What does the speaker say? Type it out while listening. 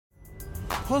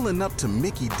Pulling up to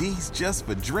Mickey D's just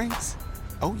for drinks?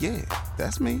 Oh yeah,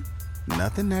 that's me.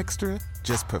 Nothing extra,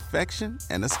 just perfection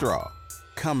and a straw.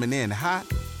 Coming in hot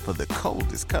for the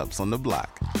coldest cups on the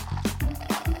block.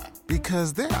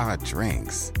 Because there are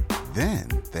drinks. Then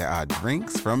there are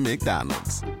drinks from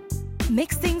McDonald's.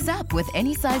 Mix things up with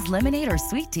any size lemonade or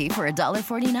sweet tea for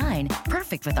 $1.49.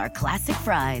 Perfect with our classic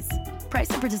fries. Price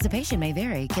and participation may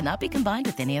vary. Cannot be combined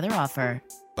with any other offer.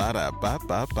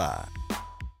 Ba-da-ba-ba-ba.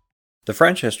 The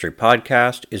French History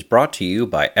Podcast is brought to you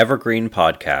by Evergreen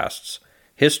Podcasts.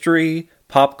 History,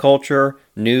 pop culture,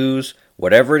 news,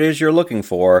 whatever it is you're looking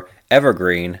for,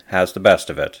 Evergreen has the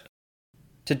best of it.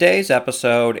 Today's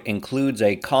episode includes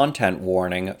a content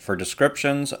warning for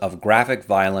descriptions of graphic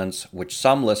violence which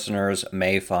some listeners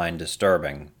may find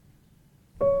disturbing.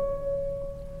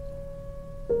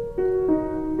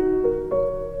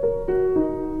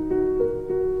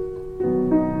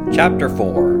 Chapter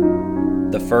 4: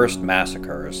 The First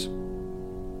Massacres.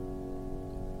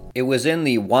 It was in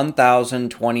the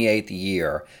 1028th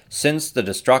year since the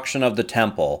destruction of the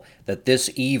temple that this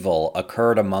evil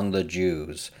occurred among the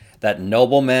Jews, that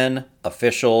noblemen,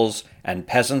 officials, and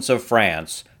peasants of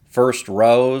France first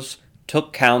rose,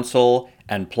 took counsel,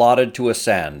 and plotted to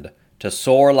ascend, to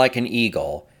soar like an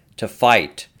eagle, to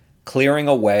fight, clearing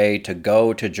a way to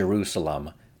go to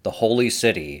Jerusalem, the holy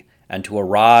city, and to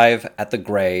arrive at the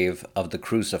grave of the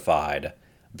crucified,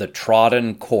 the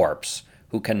trodden corpse,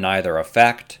 who can neither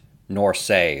affect nor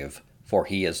save, for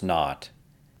he is not.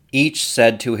 Each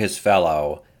said to his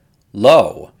fellow,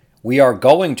 "Lo, we are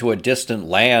going to a distant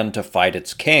land to fight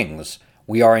its kings.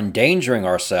 We are endangering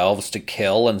ourselves to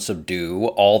kill and subdue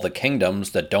all the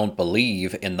kingdoms that don't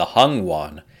believe in the hung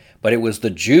one. But it was the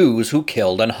Jews who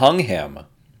killed and hung him.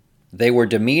 They were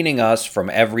demeaning us from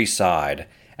every side,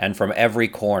 and from every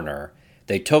corner.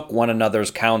 They took one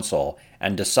another's counsel,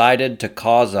 and decided to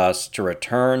cause us to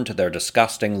return to their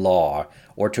disgusting law,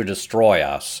 or to destroy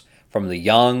us, from the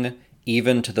young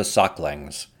even to the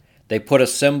sucklings. They put a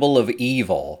symbol of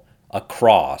evil, a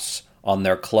cross, on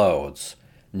their clothes,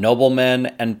 noblemen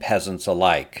and peasants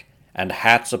alike, and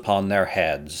hats upon their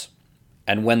heads.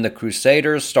 And when the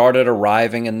Crusaders started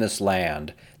arriving in this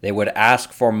land, they would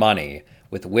ask for money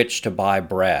with which to buy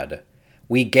bread.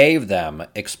 We gave them,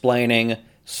 explaining,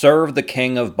 'Serve the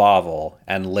king of Babel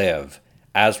and live,'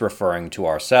 as referring to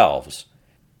ourselves.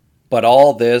 But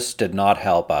all this did not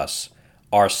help us.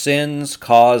 Our sins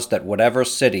caused that whatever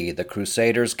city the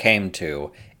Crusaders came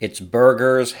to, its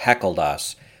burghers heckled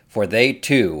us, for they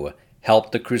too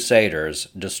helped the Crusaders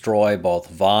destroy both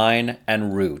vine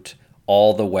and root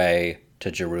all the way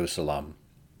to Jerusalem."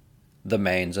 The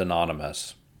Mainz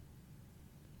Anonymous.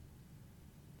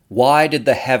 Why did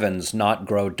the heavens not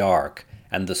grow dark,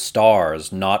 and the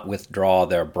stars not withdraw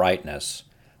their brightness?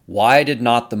 Why did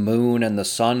not the moon and the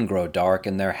sun grow dark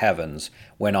in their heavens,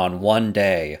 when on one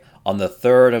day, on the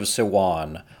 3rd of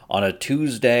Siwan, on a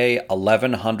Tuesday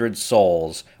 1100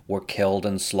 souls were killed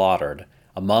and slaughtered,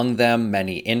 among them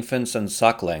many infants and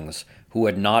sucklings, who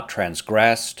had not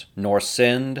transgressed nor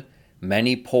sinned,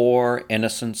 many poor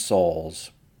innocent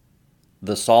souls?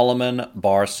 The Solomon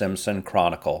Bar Simpson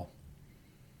Chronicle.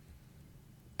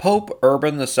 Pope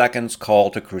Urban II's call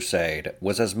to crusade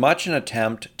was as much an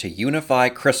attempt to unify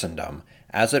Christendom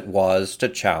as it was to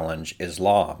challenge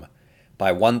Islam.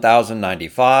 By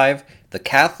 1095, the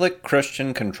Catholic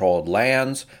Christian-controlled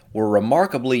lands were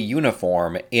remarkably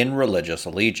uniform in religious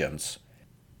allegiance.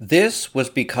 This was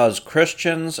because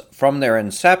Christians, from their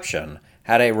inception,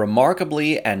 had a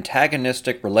remarkably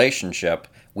antagonistic relationship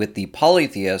with the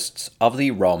polytheists of the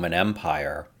Roman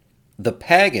Empire. The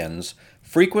pagans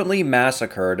frequently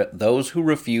massacred those who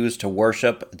refused to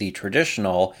worship the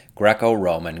traditional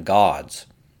Greco-Roman gods.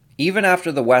 Even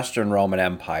after the Western Roman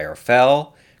Empire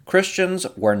fell, Christians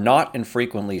were not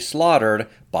infrequently slaughtered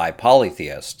by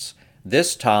polytheists,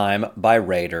 this time by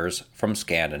raiders from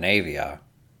Scandinavia.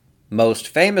 Most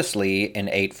famously, in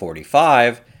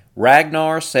 845,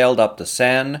 Ragnar sailed up the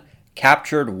Seine,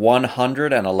 captured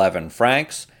 111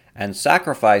 Franks, and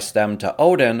sacrificed them to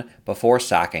Odin before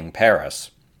sacking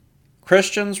Paris.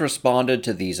 Christians responded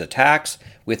to these attacks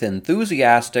with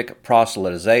enthusiastic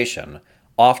proselytization,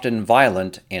 often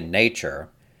violent in nature.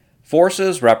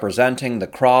 Forces representing the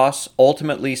cross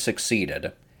ultimately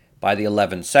succeeded. By the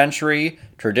 11th century,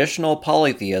 traditional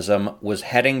polytheism was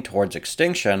heading towards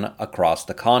extinction across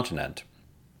the continent.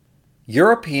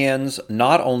 Europeans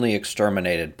not only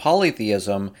exterminated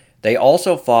polytheism, they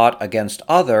also fought against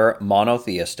other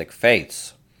monotheistic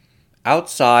faiths.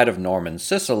 Outside of Norman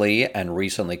Sicily and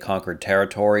recently conquered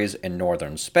territories in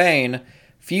northern Spain,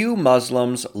 few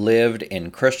Muslims lived in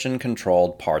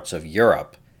Christian-controlled parts of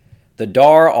Europe. The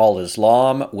Dar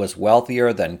al-Islam was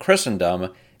wealthier than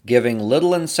Christendom, giving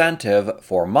little incentive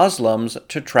for Muslims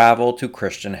to travel to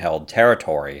Christian-held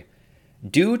territory.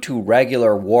 Due to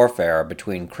regular warfare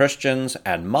between Christians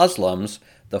and Muslims,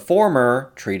 the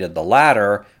former treated the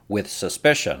latter with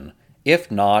suspicion, if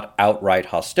not outright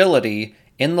hostility,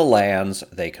 in the lands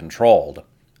they controlled.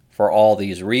 For all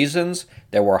these reasons,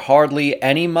 there were hardly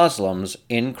any Muslims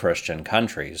in Christian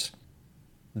countries.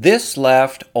 This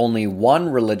left only one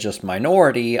religious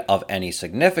minority of any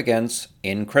significance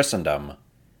in Christendom: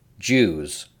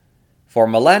 Jews. For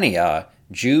millennia,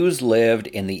 Jews lived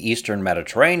in the eastern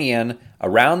Mediterranean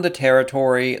around the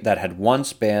territory that had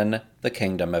once been the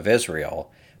Kingdom of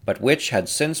Israel, but which had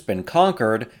since been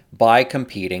conquered by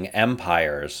competing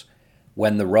empires.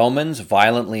 When the Romans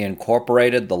violently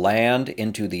incorporated the land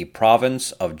into the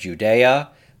province of Judea,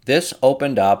 this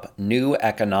opened up new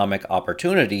economic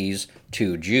opportunities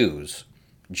to Jews.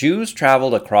 Jews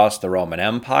traveled across the Roman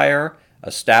Empire,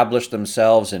 established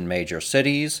themselves in major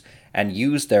cities, and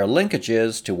used their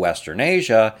linkages to Western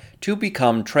Asia to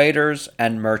become traders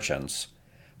and merchants.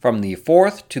 From the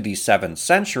 4th to the 7th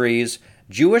centuries,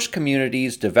 Jewish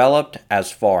communities developed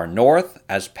as far north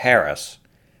as Paris.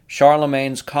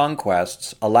 Charlemagne's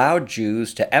conquests allowed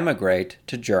Jews to emigrate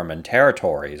to German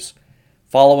territories.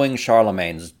 Following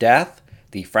Charlemagne's death,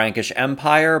 the Frankish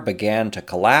Empire began to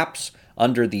collapse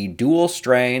under the dual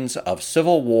strains of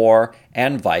civil war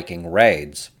and Viking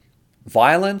raids.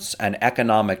 Violence and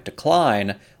economic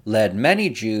decline led many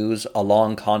Jews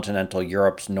along continental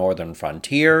Europe's northern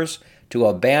frontiers to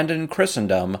abandon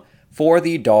Christendom for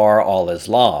the Dar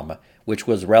al-Islam, which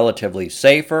was relatively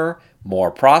safer,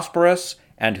 more prosperous,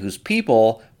 and whose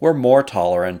people were more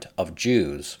tolerant of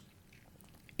Jews.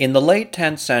 In the late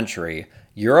 10th century,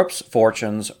 Europe's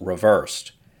fortunes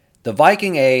reversed. The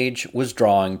Viking Age was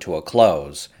drawing to a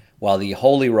close, while the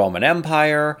Holy Roman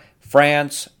Empire,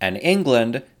 France, and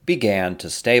England began to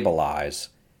stabilize.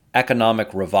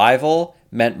 Economic revival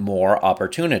meant more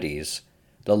opportunities.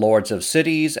 The lords of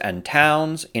cities and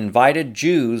towns invited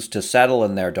Jews to settle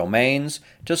in their domains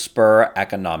to spur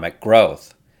economic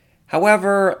growth.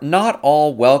 However, not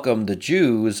all welcomed the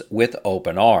Jews with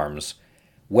open arms.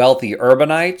 Wealthy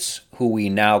urbanites, who we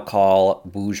now call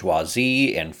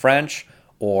bourgeoisie in French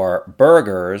or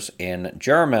burghers in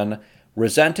German,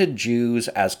 resented Jews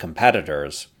as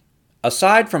competitors.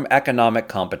 Aside from economic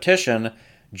competition,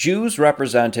 Jews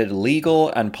represented legal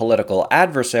and political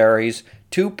adversaries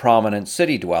to prominent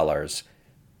city dwellers.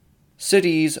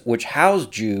 Cities which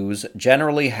housed Jews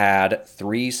generally had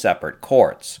 3 separate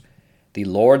courts: the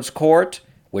Lord's Court,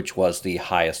 which was the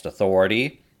highest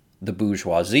authority, the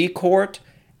bourgeoisie court,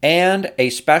 and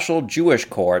a special Jewish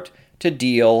court to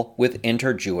deal with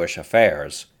inter-Jewish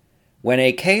affairs. When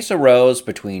a case arose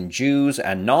between Jews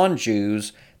and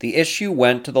non-Jews, the issue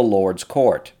went to the Lord's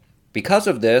Court. Because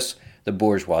of this, the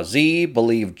bourgeoisie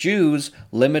believed Jews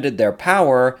limited their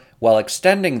power while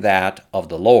extending that of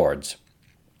the lords.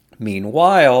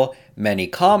 Meanwhile, many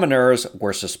commoners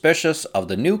were suspicious of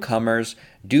the newcomers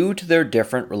due to their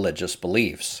different religious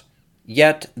beliefs.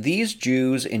 Yet these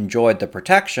Jews enjoyed the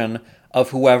protection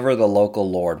of whoever the local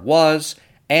lord was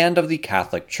and of the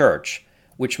Catholic Church,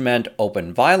 which meant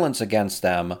open violence against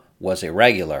them was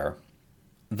irregular.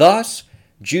 Thus,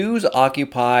 Jews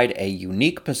occupied a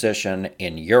unique position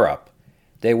in Europe.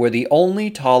 They were the only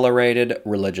tolerated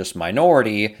religious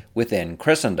minority within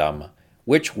Christendom,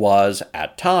 which was,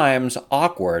 at times,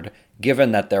 awkward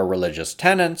given that their religious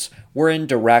tenets were in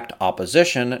direct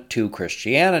opposition to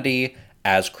Christianity,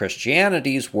 as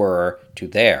Christianity's were to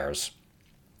theirs.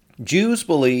 Jews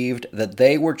believed that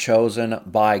they were chosen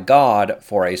by God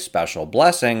for a special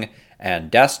blessing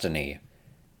and destiny.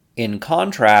 In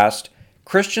contrast,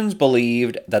 Christians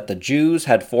believed that the Jews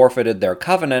had forfeited their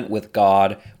covenant with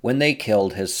God when they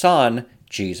killed his son,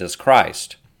 Jesus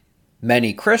Christ.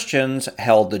 Many Christians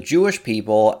held the Jewish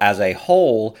people as a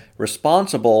whole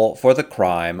responsible for the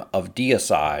crime of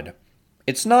deicide.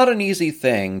 It's not an easy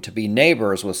thing to be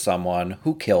neighbors with someone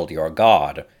who killed your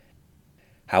God.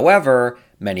 However,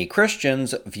 many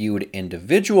Christians viewed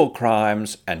individual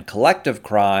crimes and collective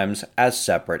crimes as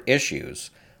separate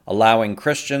issues, allowing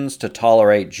Christians to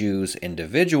tolerate Jews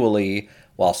individually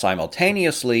while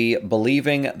simultaneously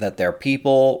believing that their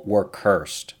people were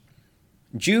cursed.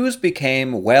 Jews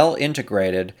became well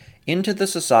integrated into the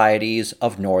societies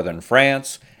of northern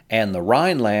France and the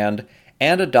Rhineland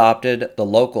and adopted the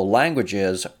local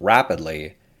languages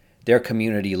rapidly. Their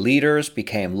community leaders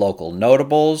became local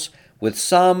notables, with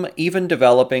some even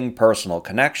developing personal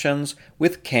connections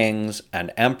with kings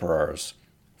and emperors.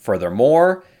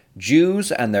 Furthermore,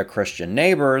 Jews and their Christian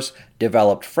neighbors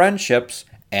developed friendships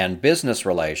and business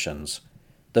relations.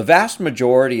 The vast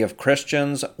majority of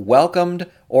Christians welcomed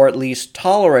or at least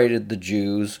tolerated the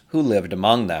Jews who lived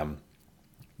among them.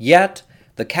 Yet,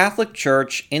 the Catholic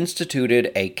Church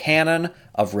instituted a canon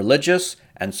of religious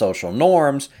and social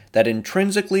norms that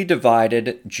intrinsically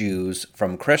divided Jews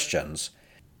from Christians.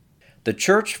 The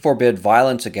Church forbid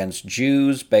violence against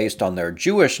Jews based on their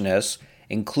Jewishness,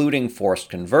 including forced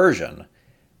conversion.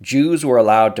 Jews were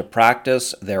allowed to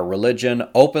practice their religion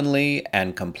openly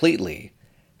and completely.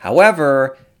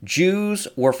 However, Jews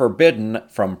were forbidden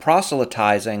from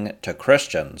proselytizing to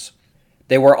Christians.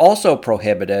 They were also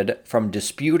prohibited from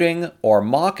disputing or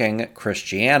mocking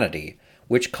Christianity,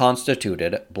 which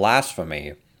constituted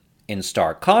blasphemy. In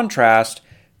stark contrast,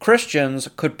 Christians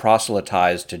could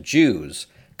proselytize to Jews,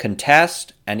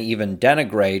 contest, and even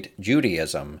denigrate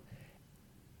Judaism.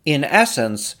 In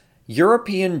essence,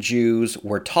 European Jews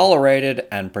were tolerated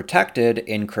and protected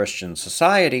in Christian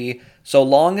society so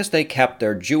long as they kept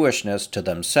their Jewishness to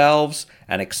themselves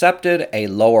and accepted a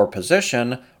lower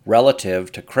position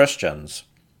relative to Christians.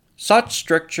 Such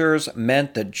strictures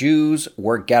meant that Jews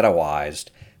were ghettoized,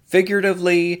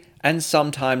 figuratively and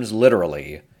sometimes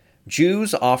literally.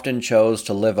 Jews often chose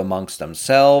to live amongst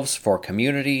themselves for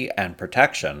community and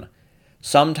protection.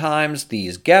 Sometimes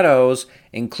these ghettos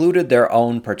included their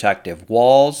own protective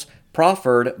walls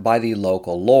proffered by the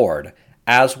local lord,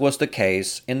 as was the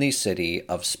case in the city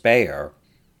of Speyer.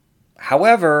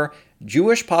 However,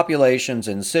 Jewish populations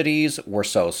in cities were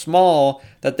so small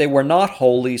that they were not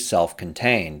wholly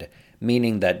self-contained,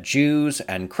 meaning that Jews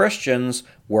and Christians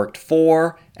worked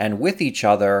for and with each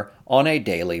other on a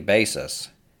daily basis.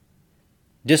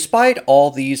 Despite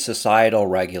all these societal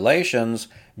regulations,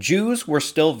 Jews were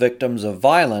still victims of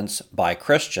violence by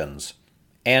Christians.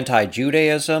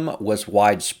 Anti-Judaism was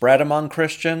widespread among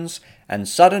Christians, and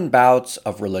sudden bouts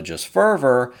of religious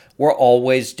fervor were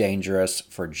always dangerous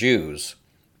for Jews.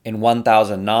 In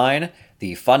 1009,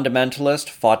 the fundamentalist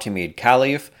Fatimid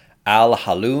Caliph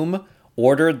al-Halum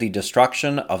ordered the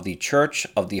destruction of the Church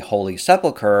of the Holy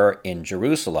Sepulchre in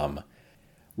Jerusalem.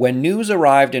 When news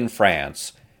arrived in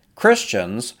France,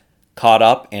 Christians, caught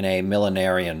up in a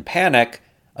millenarian panic,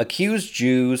 accused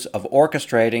Jews of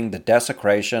orchestrating the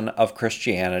desecration of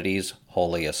Christianity's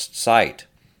holiest site.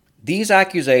 These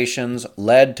accusations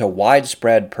led to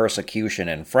widespread persecution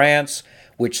in France,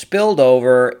 which spilled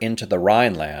over into the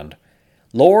Rhineland.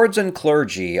 Lords and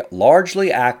clergy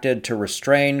largely acted to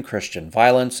restrain Christian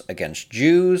violence against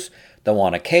Jews, though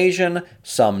on occasion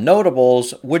some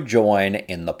notables would join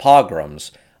in the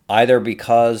pogroms, either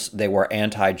because they were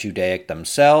anti-Judaic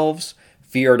themselves,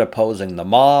 feared opposing the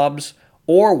mobs,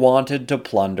 or wanted to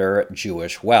plunder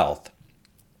Jewish wealth.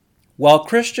 While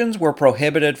Christians were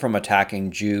prohibited from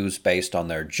attacking Jews based on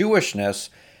their Jewishness,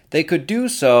 they could do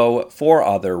so for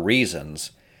other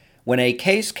reasons. When a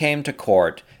case came to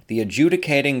court, the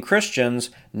adjudicating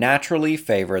Christians naturally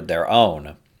favored their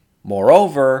own.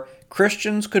 Moreover,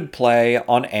 Christians could play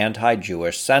on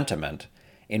anti-Jewish sentiment.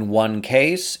 In one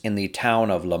case, in the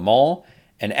town of Le Mans,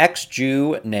 an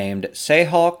ex-Jew named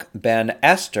Sehok ben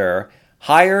Esther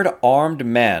hired armed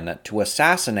men to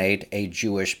assassinate a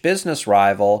Jewish business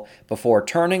rival before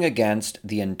turning against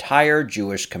the entire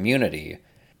Jewish community.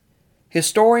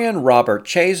 Historian Robert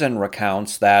Chazen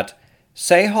recounts that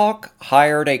Sehok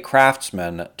hired a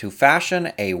craftsman to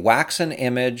fashion a waxen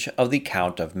image of the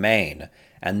Count of Maine,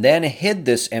 and then hid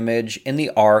this image in the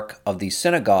ark of the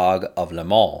synagogue of Le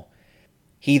Mans.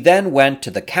 He then went to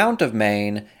the Count of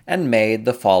Maine and made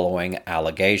the following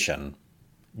allegation.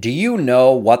 "Do you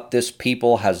know what this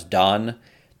people has done?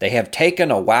 They have taken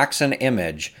a waxen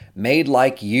image made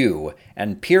like you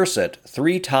and pierce it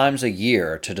 3 times a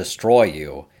year to destroy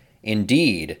you.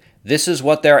 Indeed, this is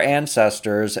what their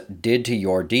ancestors did to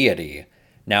your deity.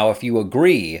 Now if you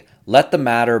agree, let the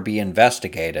matter be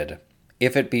investigated.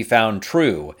 If it be found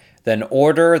true, then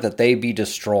order that they be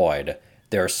destroyed.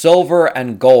 Their silver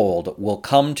and gold will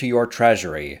come to your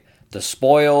treasury. The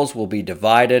spoils will be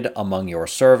divided among your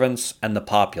servants and the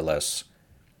populace.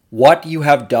 What you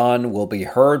have done will be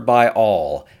heard by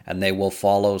all, and they will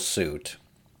follow suit."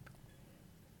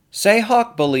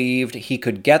 Sehok believed he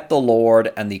could get the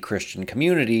Lord and the Christian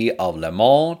community of Le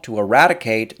Mans to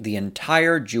eradicate the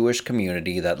entire Jewish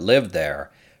community that lived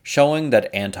there, showing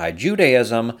that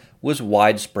anti-Judaism was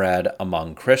widespread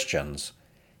among Christians.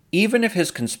 Even if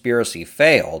his conspiracy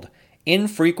failed,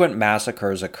 infrequent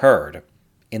massacres occurred.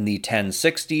 In the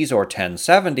 1060s or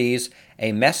 1070s,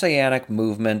 a messianic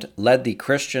movement led the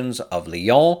Christians of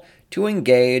Lyon to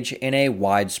engage in a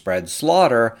widespread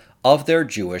slaughter of their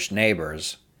Jewish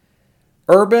neighbors.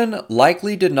 Urban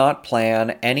likely did not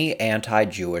plan any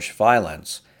anti-Jewish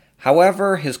violence.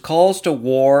 However, his calls to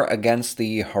war against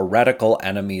the heretical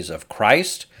enemies of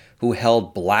Christ, who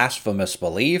held blasphemous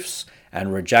beliefs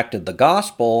and rejected the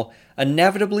gospel,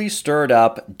 inevitably stirred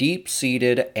up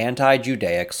deep-seated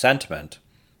anti-Judaic sentiment.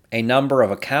 A number of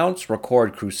accounts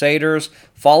record crusaders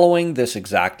following this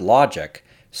exact logic,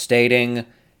 stating,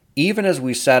 "Even as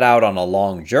we set out on a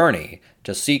long journey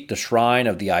to seek the shrine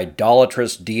of the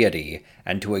idolatrous deity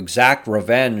and to exact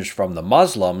revenge from the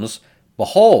Muslims,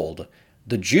 behold,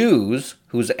 the Jews,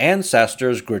 whose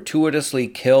ancestors gratuitously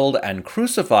killed and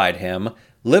crucified him,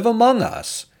 live among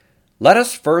us. Let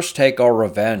us first take our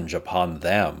revenge upon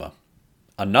them."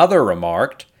 Another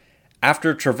remarked,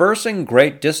 "After traversing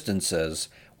great distances,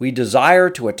 we desire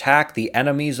to attack the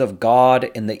enemies of God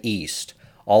in the east,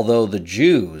 although the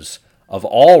Jews, of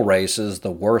all races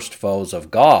the worst foes of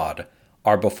God,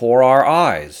 are before our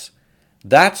eyes.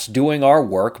 That's doing our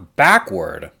work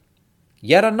backward."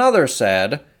 Yet another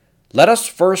said, "Let us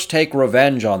first take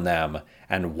revenge on them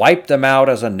and wipe them out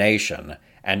as a nation,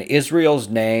 and Israel's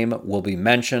name will be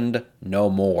mentioned no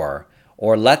more,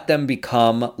 or let them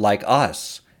become like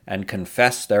us and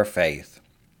confess their faith."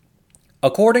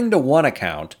 According to one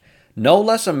account, no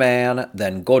less a man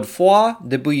than Godefroy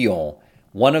de Bouillon,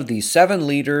 one of the 7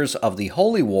 leaders of the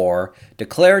Holy War,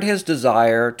 declared his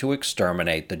desire to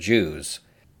exterminate the Jews.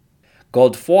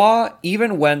 Godefroy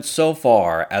even went so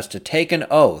far as to take an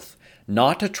oath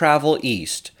not to travel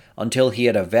east until he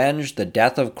had avenged the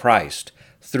death of Christ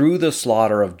through the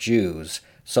slaughter of Jews,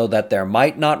 so that there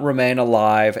might not remain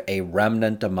alive a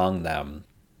remnant among them.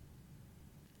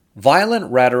 Violent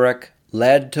rhetoric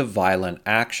led to violent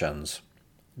actions.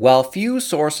 While few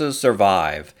sources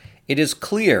survive, it is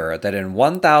clear that in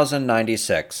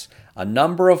 1096 a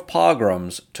number of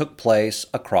pogroms took place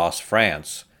across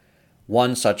France.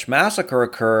 One such massacre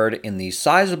occurred in the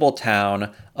sizable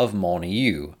town of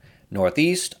Monieu,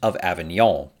 northeast of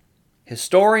Avignon.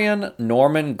 Historian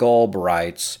Norman Golb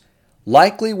writes,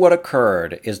 "Likely what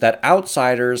occurred is that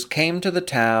outsiders came to the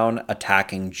town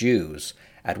attacking Jews,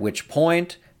 at which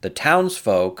point the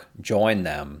townsfolk joined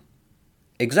them."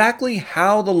 Exactly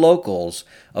how the locals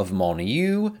of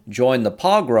Monieu joined the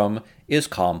pogrom is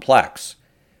complex.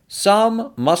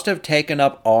 Some must have taken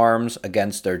up arms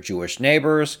against their Jewish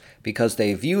neighbors because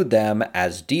they viewed them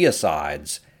as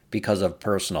deicides, because of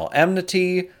personal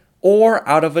enmity, or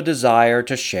out of a desire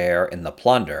to share in the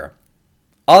plunder.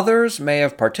 Others may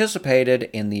have participated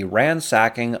in the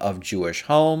ransacking of Jewish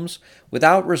homes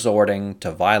without resorting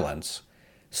to violence.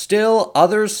 Still,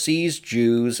 others seized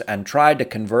Jews and tried to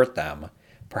convert them,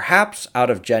 perhaps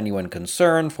out of genuine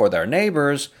concern for their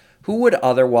neighbors who would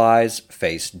otherwise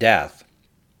face death.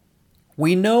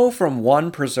 We know from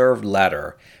one preserved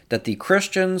letter that the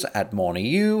Christians at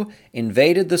Monieu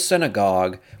invaded the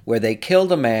synagogue where they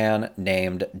killed a man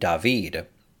named David.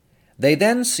 They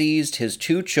then seized his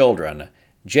 2 children,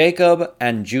 Jacob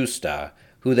and Justa,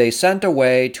 who they sent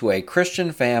away to a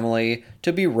Christian family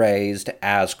to be raised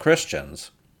as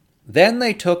Christians. Then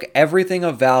they took everything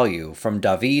of value from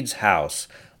David's house,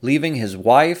 leaving his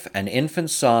wife and infant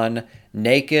son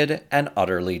naked and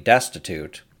utterly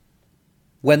destitute.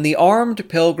 When the armed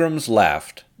pilgrims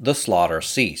left, the slaughter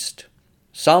ceased.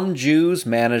 Some Jews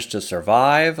managed to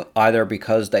survive, either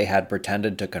because they had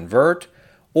pretended to convert,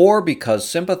 or because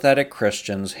sympathetic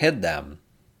Christians hid them.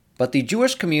 But the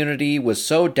Jewish community was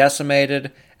so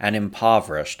decimated and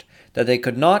impoverished that they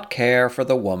could not care for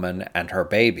the woman and her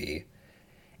baby.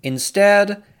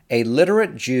 Instead, a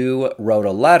literate Jew wrote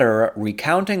a letter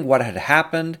recounting what had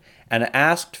happened and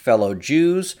asked fellow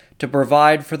Jews to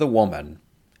provide for the woman.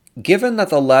 Given that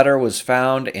the letter was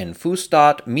found in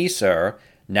Fustat Misr,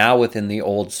 now within the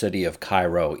old city of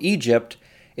Cairo, Egypt,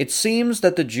 it seems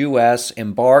that the Jewess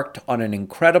embarked on an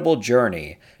incredible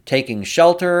journey, taking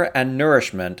shelter and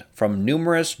nourishment from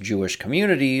numerous Jewish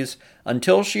communities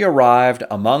until she arrived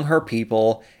among her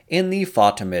people in the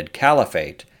Fatimid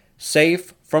Caliphate,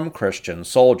 safe from Christian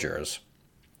soldiers.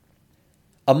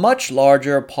 A much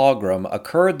larger pogrom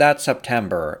occurred that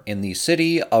September in the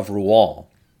city of Rouen.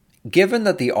 Given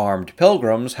that the armed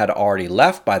pilgrims had already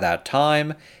left by that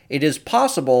time, it is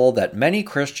possible that many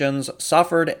Christians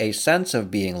suffered a sense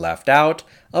of being left out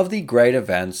of the great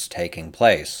events taking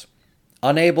place.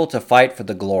 Unable to fight for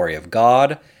the glory of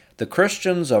God, the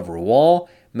Christians of Rouen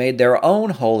made their own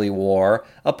holy war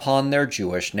upon their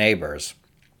Jewish neighbors.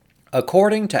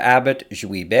 According to Abbot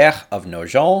Guibert of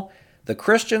Nogent, the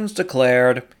Christians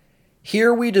declared,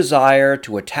 "Here we desire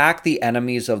to attack the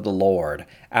enemies of the Lord,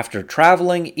 after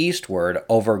traveling eastward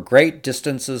over great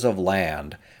distances of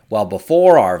land, while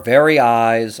before our very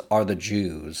eyes are the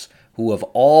Jews, who of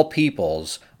all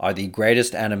peoples are the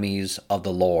greatest enemies of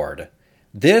the Lord.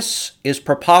 This is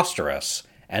preposterous,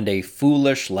 and a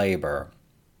foolish labor.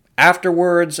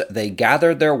 Afterwards they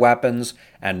gathered their weapons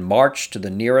and marched to the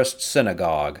nearest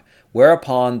synagogue,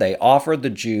 whereupon they offered the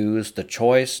Jews the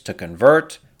choice to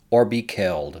convert or be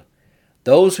killed.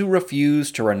 Those who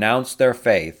refused to renounce their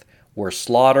faith were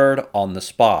slaughtered on the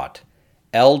spot,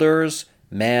 elders,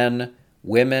 men,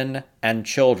 women, and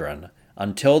children,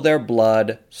 until their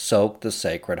blood soaked the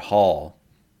sacred hall.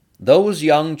 Those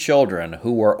young children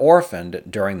who were orphaned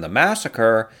during the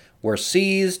massacre were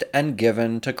seized and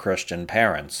given to Christian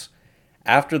parents.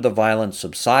 After the violence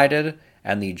subsided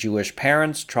and the Jewish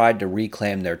parents tried to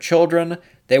reclaim their children,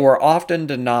 they were often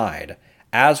denied,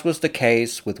 as was the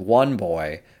case with one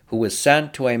boy who was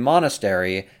sent to a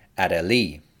monastery at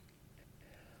Ely.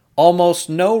 Almost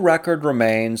no record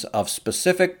remains of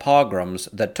specific pogroms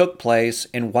that took place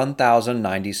in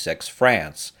 1096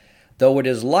 France, though it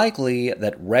is likely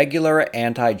that regular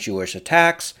anti-Jewish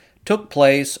attacks took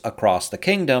place across the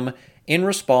kingdom in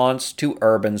response to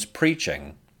Urban's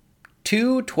preaching.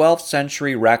 Two 12th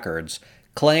century records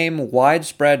claim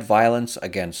widespread violence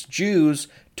against Jews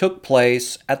took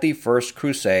place at the First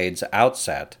Crusade's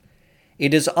outset.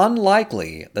 It is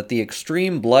unlikely that the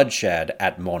extreme bloodshed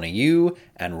at Monnayou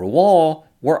and Rouen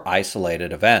were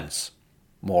isolated events.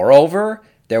 Moreover,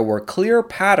 there were clear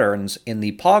patterns in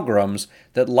the pogroms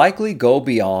that likely go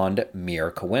beyond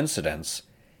mere coincidence.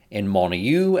 In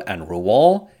Monnayou and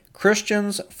Rouen,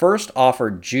 Christians first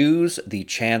offered Jews the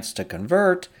chance to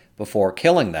convert before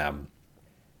killing them.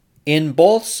 In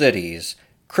both cities,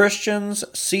 Christians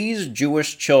seized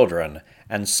Jewish children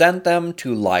and sent them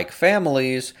to like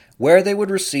families where they would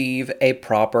receive a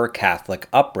proper Catholic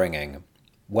upbringing.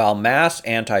 While mass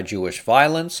anti-Jewish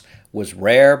violence was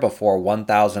rare before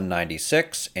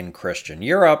 1096 in Christian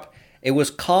Europe, it was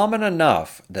common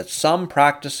enough that some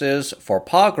practices for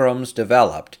pogroms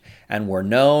developed and were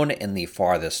known in the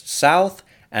farthest south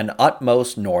and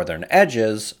utmost northern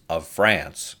edges of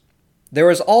France. There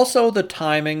is also the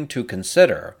timing to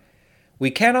consider.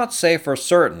 We cannot say for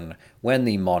certain when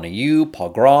the Monnayou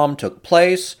pogrom took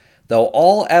place, though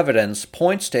all evidence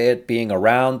points to it being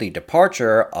around the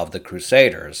departure of the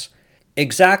Crusaders.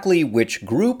 Exactly which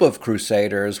group of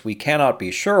Crusaders we cannot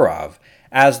be sure of,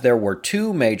 as there were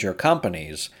two major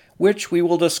companies, which we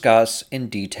will discuss in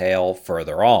detail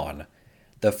further on.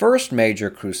 The first major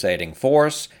crusading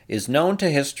force is known to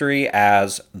history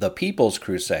as the People's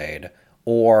Crusade,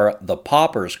 or the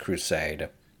Paupers' Crusade.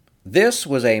 This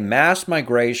was a mass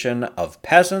migration of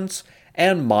peasants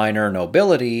and minor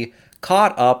nobility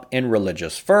caught up in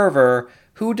religious fervor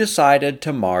who decided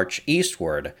to march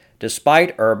eastward,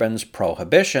 despite Urban's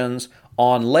prohibitions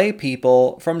on lay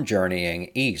people from journeying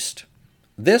east.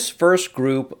 This first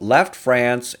group left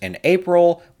France in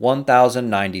April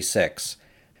 1096.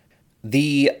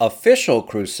 The official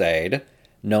crusade,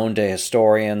 known to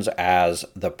historians as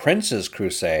the Prince's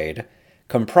Crusade,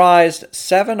 comprised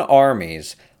 7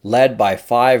 armies led by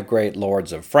 5 great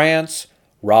lords of France,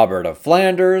 Robert of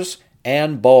Flanders,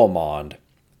 and Bohemond.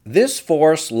 This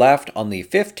force left on the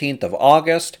 15th of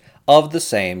August of the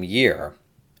same year.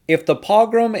 If the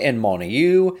pogrom in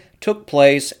Monnayou took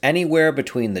place anywhere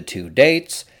between the two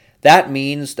dates, that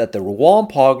means that the Rouen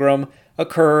pogrom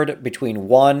occurred between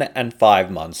 1 and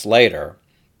 5 months later.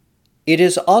 It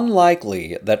is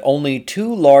unlikely that only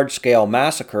 2 large-scale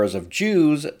massacres of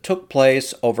Jews took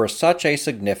place over such a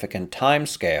significant time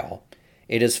scale.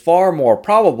 It is far more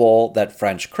probable that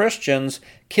French Christians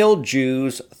killed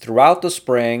Jews throughout the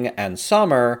spring and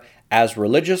summer as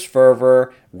religious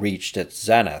fervor reached its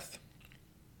zenith.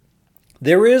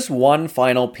 There is one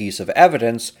final piece of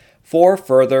evidence for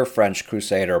further French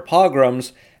Crusader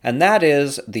pogroms, and that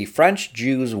is the French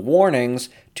Jews' warnings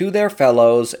to their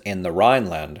fellows in the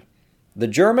Rhineland. The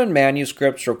German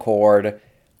manuscripts record,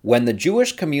 "When the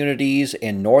Jewish communities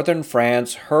in northern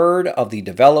France heard of the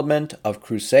development of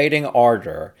crusading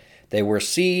ardor, they were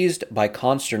seized by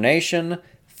consternation,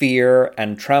 fear,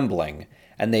 and trembling,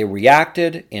 and they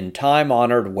reacted in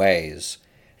time-honored ways.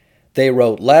 They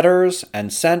wrote letters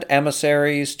and sent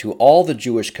emissaries to all the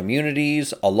Jewish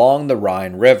communities along the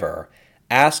Rhine River,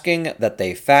 asking that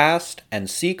they fast and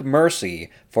seek mercy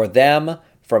for them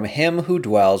from him who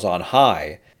dwells on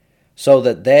high, so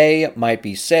that they might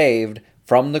be saved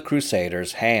from the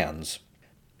Crusaders' hands."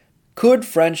 Could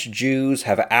French Jews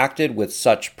have acted with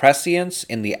such prescience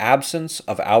in the absence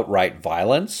of outright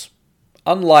violence?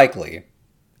 Unlikely.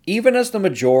 Even as the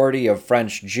majority of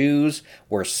French Jews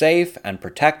were safe and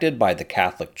protected by the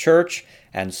Catholic Church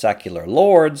and secular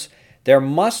lords, there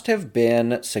must have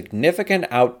been significant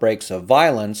outbreaks of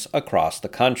violence across the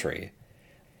country.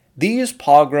 These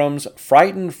pogroms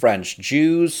frightened French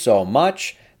Jews so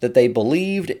much that they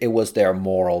believed it was their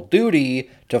moral duty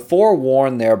to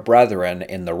forewarn their brethren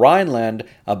in the Rhineland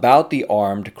about the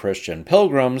armed Christian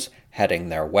pilgrims heading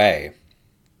their way.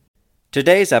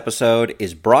 Today's episode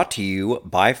is brought to you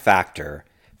by Factor.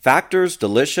 Factor's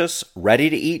delicious,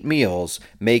 ready-to-eat meals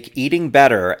make eating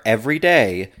better every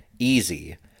day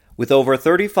easy. With over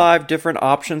 35 different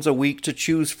options a week to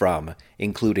choose from,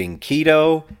 including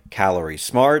keto, calorie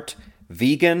smart,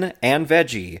 vegan, and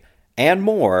veggie, and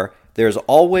more, there's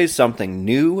always something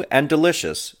new and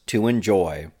delicious to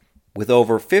enjoy. With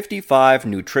over 55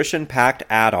 nutrition-packed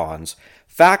add-ons,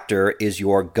 Factor is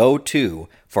your go-to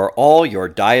for all your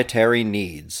dietary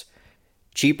needs.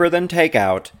 Cheaper than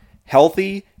takeout,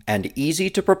 healthy, and easy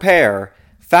to prepare,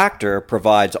 Factor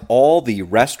provides all the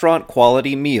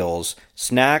restaurant-quality meals,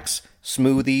 snacks,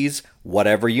 smoothies,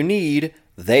 whatever you need,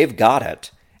 they've got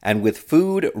it. And with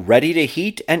food ready to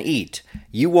heat and eat,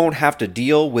 you won't have to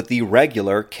deal with the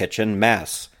regular kitchen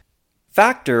mess.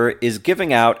 Factor is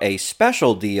giving out a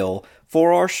special deal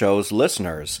for our show's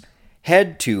listeners.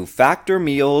 Head to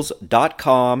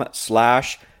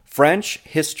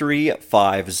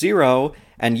factormeals.com/FrenchHistory50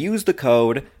 and use the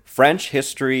code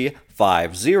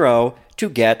FrenchHistory50 to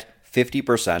get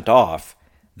 50% off.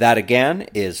 That again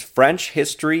is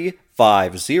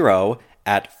FrenchHistory50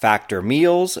 at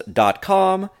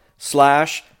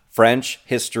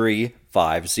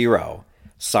factormeals.com/FrenchHistory50.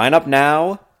 Sign up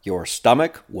now. Your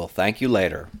stomach will thank you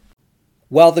later.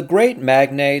 While the great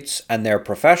magnates and their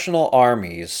professional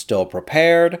armies still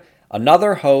prepared,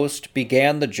 another host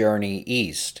began the journey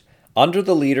east, under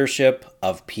the leadership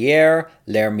of Pierre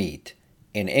l'Ermite,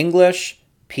 in English,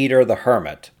 Peter the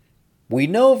Hermit. We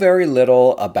know very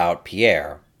little about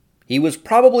Pierre. He was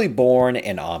probably born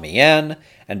in Amiens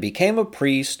and became a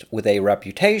priest with a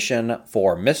reputation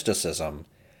for mysticism.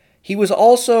 He was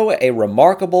also a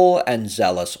remarkable and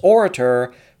zealous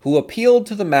orator who appealed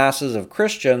to the masses of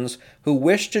Christians who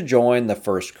wished to join the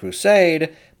First Crusade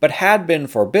but had been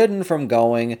forbidden from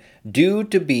going due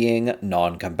to being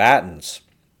non-combatants.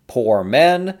 Poor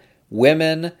men,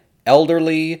 women,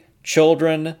 elderly,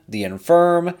 children, the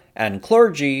infirm, and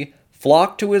clergy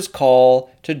flocked to his call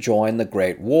to join the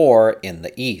Great War in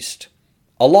the East.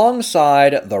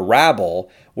 Alongside the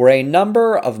rabble were a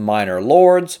number of minor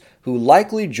lords who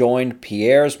likely joined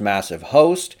Pierre's massive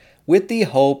host with the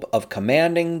hope of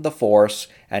commanding the force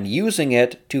and using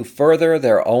it to further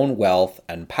their own wealth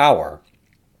and power.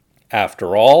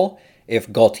 After all,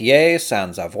 if Gautier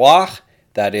Sans-Avoir,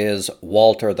 that is,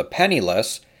 Walter the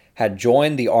Penniless, had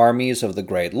joined the armies of the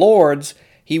great lords,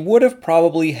 he would have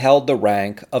probably held the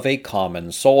rank of a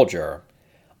common soldier.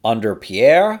 Under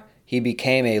Pierre, he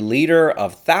became a leader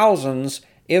of thousands,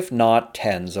 if not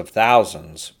tens of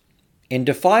thousands. In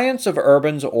defiance of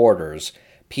Urban's orders,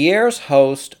 Pierre's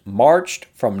host marched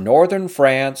from northern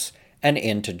France and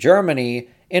into Germany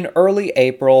in early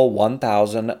April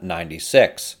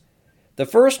 1096. The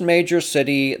first major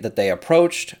city that they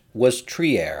approached was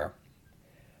Trier.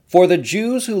 For the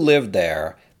Jews who lived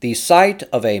there, the sight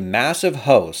of a massive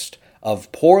host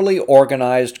of poorly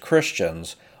organized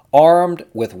Christians armed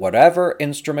with whatever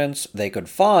instruments they could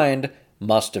find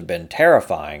must have been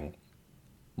terrifying.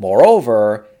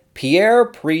 Moreover, Pierre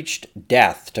preached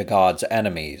death to God's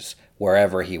enemies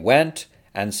wherever he went,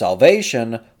 and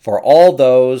salvation for all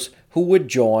those who would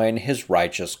join his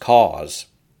righteous cause.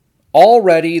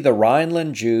 Already the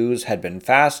Rhineland Jews had been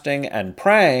fasting and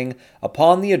praying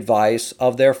upon the advice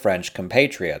of their French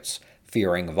compatriots,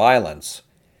 fearing violence.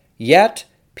 Yet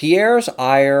Pierre's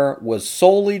ire was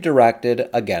solely directed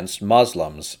against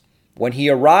Muslims. When he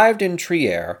arrived in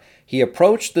Trier, he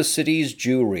approached the city's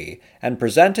Jewry and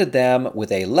presented them with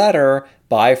a letter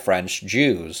by French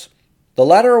Jews. The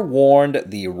letter warned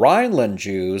the Rhineland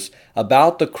Jews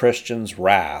about the Christians'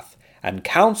 wrath and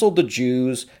counseled the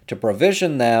Jews to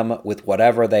provision them with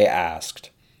whatever they asked.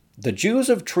 The Jews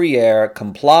of Trier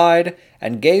complied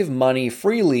and gave money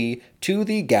freely to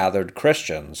the gathered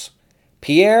Christians.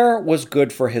 Pierre was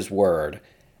good for his word.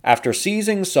 After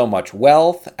seizing so much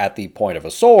wealth at the point of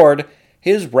a sword,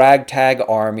 his ragtag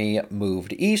army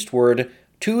moved eastward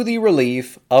to the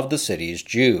relief of the city's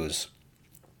Jews.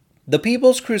 The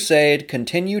People's Crusade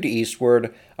continued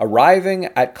eastward, arriving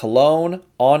at Cologne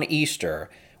on Easter,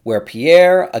 where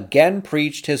Pierre again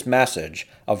preached his message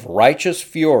of righteous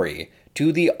fury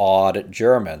to the awed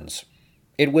Germans.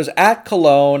 It was at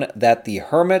Cologne that the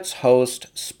hermit's host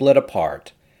split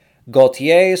apart.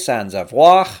 Gautier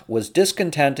Sans-Avoir was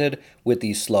discontented with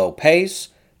the slow pace,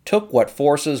 took what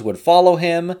forces would follow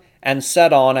him, and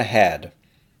set on ahead.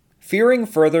 Fearing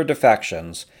further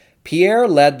defections, Pierre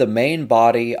led the main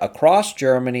body across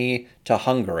Germany to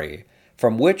Hungary,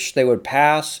 from which they would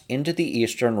pass into the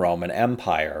Eastern Roman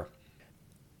Empire.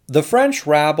 The French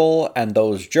rabble and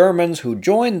those Germans who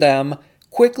joined them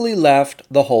quickly left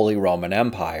the Holy Roman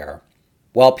Empire.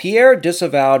 While Pierre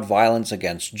disavowed violence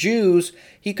against Jews,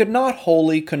 he could not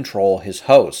wholly control his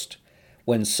host.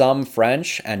 When some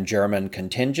French and German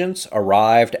contingents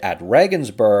arrived at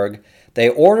Regensburg, they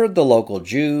ordered the local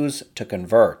Jews to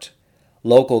convert.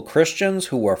 Local Christians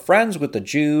who were friends with the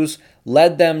Jews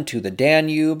led them to the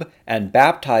Danube and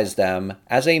baptized them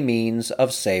as a means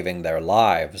of saving their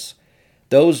lives.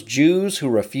 Those Jews who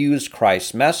refused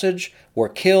Christ's message were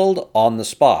killed on the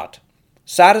spot.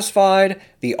 Satisfied,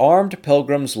 the armed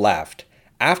pilgrims left,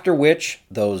 after which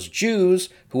those Jews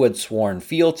who had sworn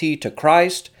fealty to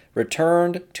Christ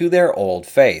returned to their old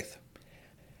faith.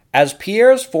 As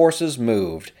Pierre's forces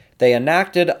moved, they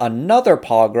enacted another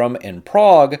pogrom in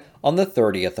Prague on the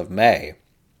 30th of May.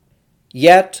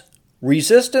 Yet,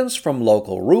 resistance from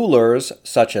local rulers,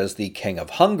 such as the King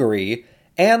of Hungary,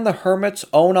 and the hermit's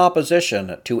own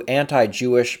opposition to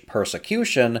anti-Jewish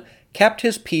persecution kept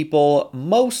his people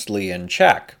mostly in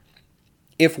check.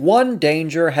 If one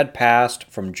danger had passed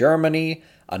from Germany,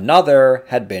 another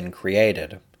had been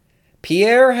created.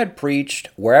 Pierre had preached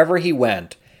wherever he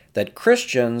went that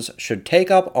Christians should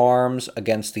take up arms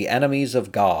against the enemies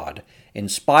of God,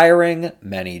 inspiring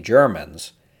many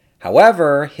Germans.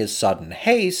 However, his sudden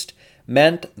haste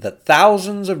meant that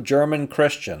thousands of German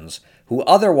Christians, who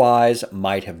otherwise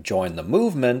might have joined the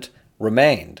movement,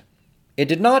 remained. It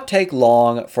did not take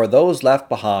long for those left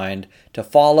behind to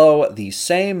follow the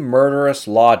same murderous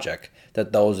logic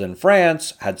that those in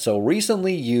France had so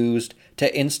recently used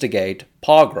to instigate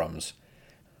pogroms.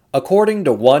 According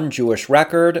to one Jewish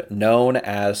record known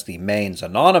as the Mainz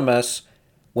Anonymous,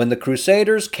 when the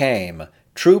Crusaders came,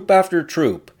 troop after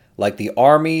troop, like the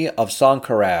army of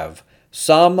Sankarev,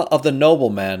 some of the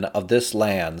noblemen of this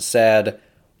land said,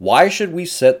 "Why should we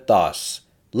sit thus?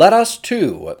 Let us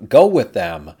too go with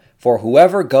them, for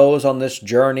whoever goes on this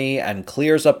journey and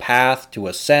clears a path to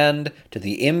ascend to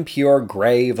the impure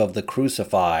grave of the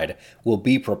crucified will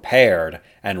be prepared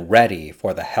and ready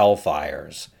for the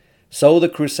hellfires." So the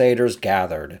Crusaders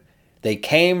gathered. They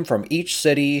came from each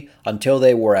city until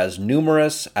they were as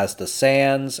numerous as the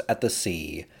sands at the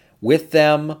sea. With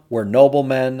them were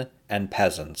noblemen and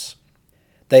peasants.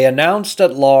 They announced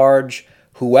at large,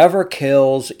 "Whoever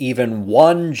kills even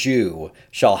one Jew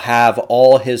shall have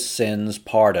all his sins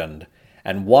pardoned."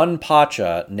 And one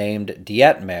Pacha named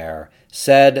Dietmar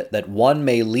said that one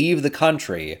may leave the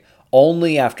country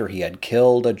only after he had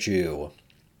killed a Jew.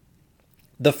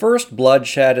 The first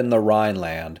bloodshed in the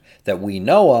Rhineland that we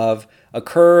know of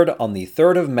occurred on the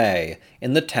 3rd of May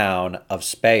in the town of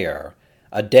Speyer,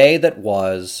 a day that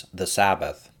was the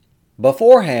Sabbath.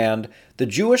 Beforehand, the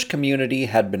Jewish community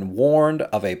had been warned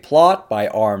of a plot by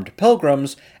armed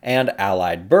pilgrims and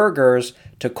allied burghers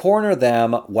to corner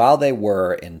them while they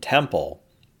were in temple.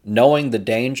 Knowing the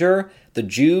danger, the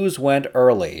Jews went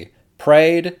early,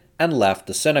 prayed, and left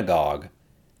the synagogue.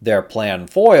 Their plan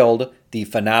foiled, the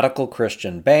fanatical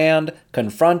Christian band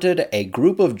confronted a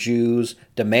group of Jews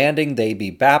demanding they be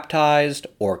baptized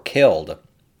or killed.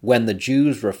 When the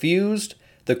Jews refused,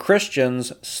 the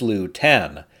Christians slew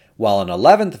 10, while an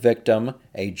 11th victim,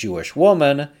 a Jewish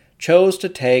woman, chose to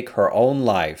take her own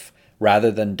life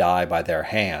rather than die by their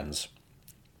hands.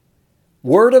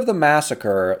 Word of the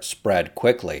massacre spread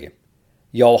quickly.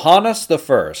 Johannes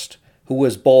I, who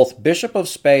was both Bishop of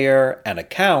Speyer and a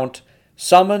count,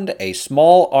 summoned a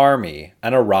small army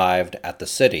and arrived at the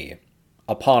city.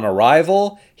 Upon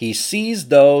arrival, he seized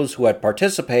those who had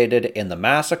participated in the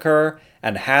massacre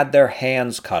and had their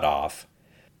hands cut off.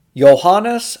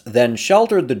 Johannes then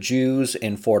sheltered the Jews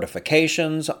in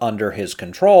fortifications under his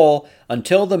control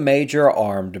until the major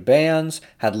armed bands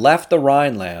had left the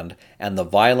Rhineland and the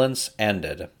violence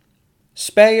ended.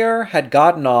 Speyer had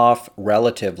gotten off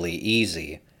relatively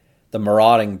easy. The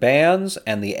marauding bands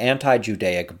and the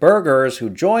anti-Judaic burghers who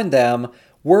joined them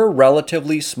were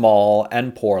relatively small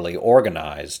and poorly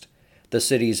organized. The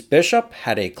city's bishop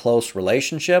had a close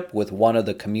relationship with one of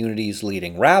the community's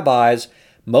leading rabbis,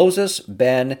 Moses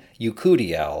ben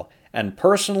Yekudiel, and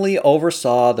personally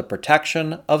oversaw the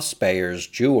protection of Speyer's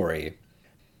Jewry.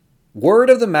 Word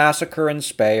of the massacre in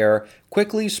Speyer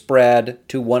quickly spread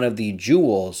to one of the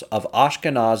jewels of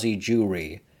Ashkenazi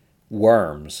Jewry,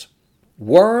 Worms.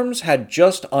 Worms had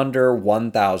just under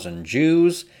 1,000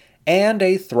 Jews and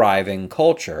a thriving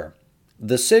culture.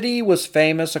 The city was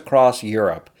famous across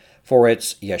Europe for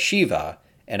its yeshiva,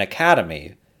 an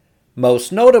academy.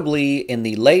 Most notably, in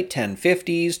the late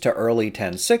 1050s to early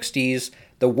 1060s,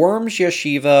 the Worms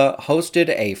yeshiva hosted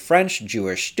a French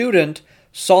Jewish student,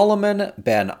 Solomon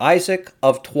ben Isaac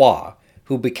of Troyes,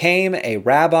 who became a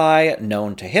rabbi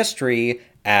known to history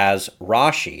as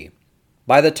Rashi.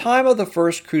 By the time of the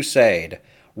First Crusade,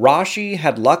 Rashi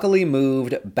had luckily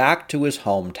moved back to his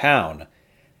hometown.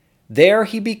 There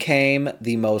he became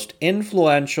the most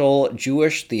influential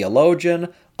Jewish theologian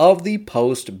of the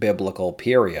post-biblical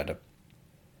period.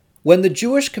 When the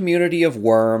Jewish community of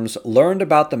Worms learned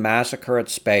about the massacre at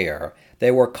Speyer,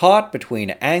 they were caught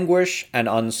between anguish and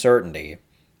uncertainty.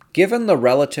 Given the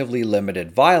relatively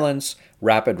limited violence,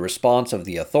 rapid response of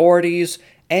the authorities,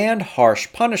 and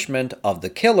harsh punishment of the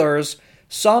killers,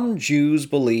 some Jews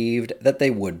believed that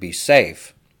they would be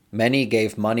safe. Many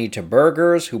gave money to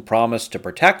burghers who promised to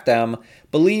protect them,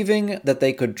 believing that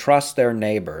they could trust their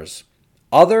neighbors.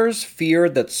 Others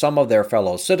feared that some of their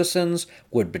fellow citizens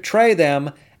would betray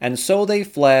them, and so they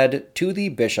fled to the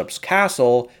bishop's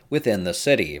castle within the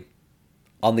city.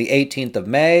 On the 18th of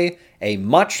May, a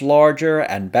much larger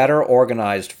and better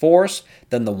organized force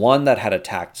than the one that had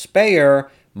attacked Speyer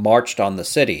marched on the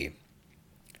city.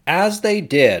 As they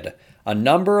did, a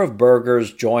number of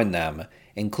burghers joined them,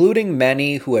 including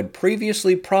many who had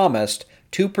previously promised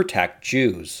to protect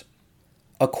Jews.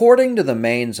 According to the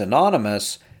Mainz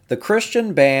Anonymous, the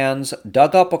Christian bands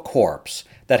dug up a corpse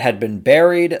that had been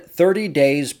buried 30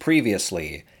 days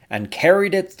previously and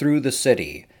carried it through the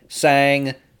city,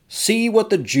 saying, "See what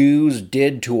the Jews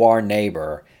did to our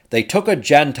neighbor. They took a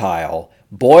Gentile,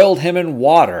 boiled him in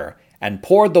water, and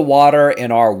poured the water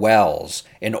in our wells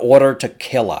in order to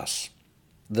kill us."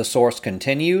 The source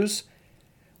continues,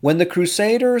 "When the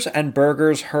Crusaders and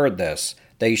burghers heard this,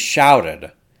 they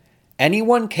shouted.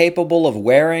 Anyone capable of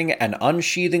wearing and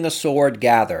unsheathing a sword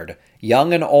gathered,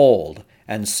 young and old,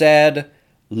 and said,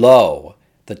 'Lo,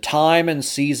 the time and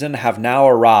season have now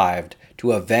arrived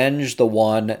to avenge the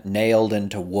one nailed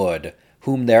into wood,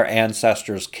 whom their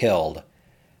ancestors killed.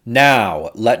 Now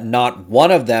let not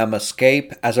one of them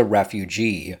escape as a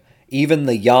refugee, even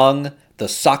the young, the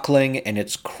suckling in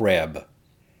its crib.'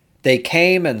 They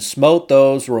came and smote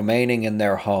those remaining in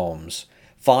their homes,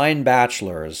 fine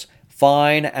bachelors,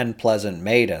 fine and pleasant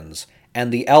maidens,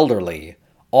 and the elderly,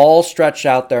 all stretched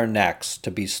out their necks to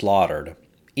be slaughtered.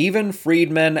 Even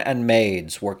freedmen and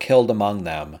maids were killed among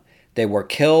them. They were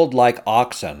killed like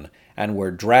oxen, and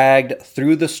were dragged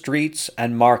through the streets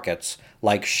and markets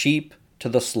like sheep to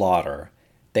the slaughter.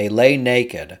 They lay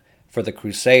naked, for the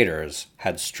Crusaders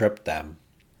had stripped them."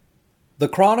 The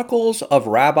chronicles of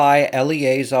Rabbi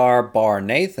Eleazar bar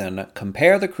Nathan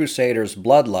compare the Crusaders'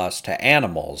 bloodlust to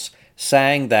animals,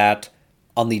 saying that,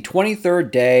 "On the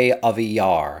 23rd day of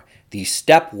Iyar, the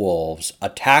steppe wolves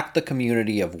attacked the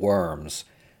community of Worms.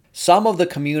 Some of the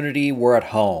community were at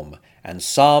home, and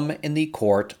some in the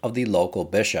court of the local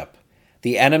bishop.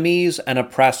 The enemies and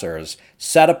oppressors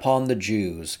set upon the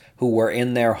Jews who were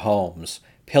in their homes,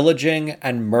 pillaging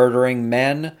and murdering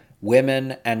men,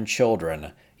 women, and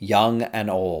children, young and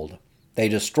old. They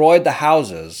destroyed the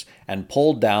houses and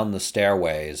pulled down the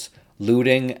stairways,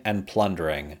 looting and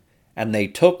plundering. And they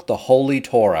took the holy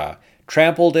Torah,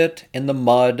 trampled it in the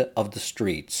mud of the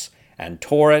streets, and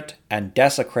tore it and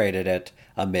desecrated it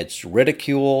amidst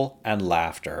ridicule and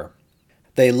laughter.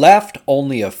 They left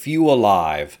only a few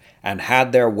alive and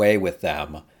had their way with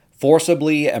them,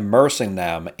 forcibly immersing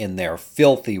them in their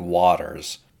filthy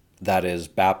waters," that is,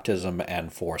 baptism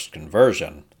and forced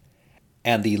conversion.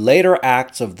 "And the later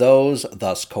acts of those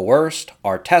thus coerced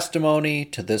are testimony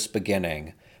to this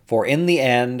beginning, for in the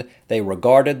end they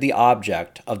regarded the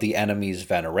object of the enemy's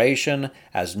veneration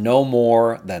as no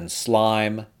more than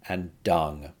slime and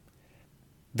dung.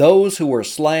 Those who were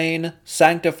slain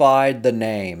sanctified the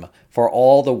name for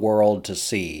all the world to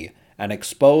see, and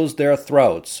exposed their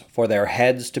throats for their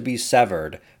heads to be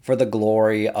severed for the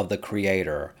glory of the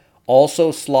Creator,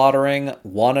 also slaughtering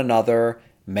one another,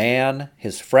 man,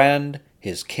 his friend,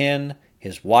 his kin,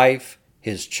 his wife,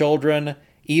 his children,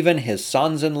 even his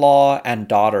sons-in-law and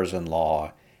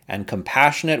daughters-in-law, and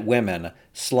compassionate women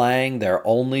slaying their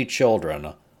only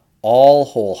children, all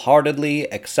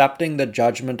wholeheartedly accepting the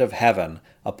judgment of heaven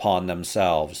upon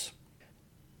themselves."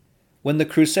 When the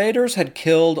Crusaders had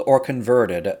killed or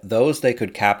converted those they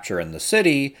could capture in the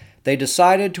city, they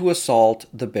decided to assault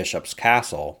the bishop's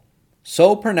castle.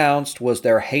 So pronounced was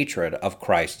their hatred of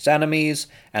Christ's enemies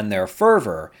and their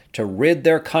fervor to rid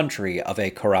their country of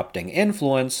a corrupting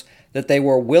influence that they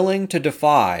were willing to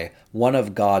defy one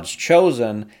of God's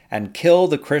chosen and kill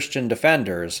the Christian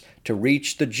defenders to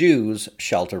reach the Jews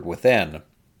sheltered within.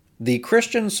 The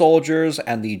Christian soldiers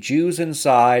and the Jews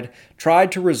inside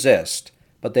tried to resist,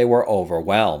 but they were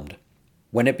overwhelmed.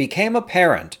 When it became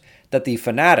apparent that the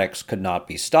fanatics could not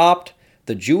be stopped,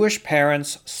 the Jewish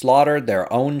parents slaughtered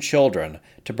their own children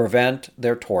to prevent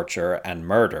their torture and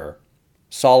murder.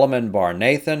 Solomon Bar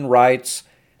Nathan writes,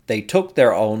 "They took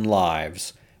their own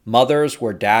lives. Mothers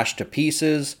were dashed to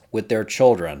pieces with their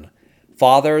children.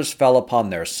 Fathers fell upon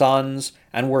their sons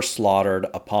and were slaughtered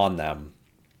upon them."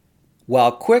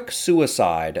 While quick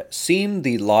suicide seemed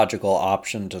the logical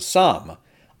option to some,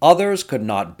 others could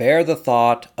not bear the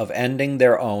thought of ending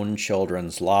their own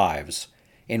children's lives.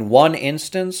 In one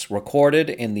instance recorded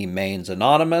in the Mainz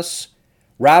Anonymous,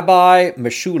 Rabbi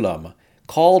Meshulam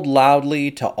called loudly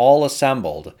to all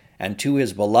assembled and to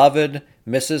his beloved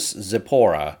Mrs.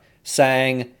 Zipporah,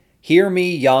 saying, "Hear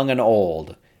me, young and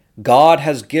old. God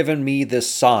has given me this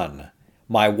son.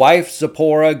 My wife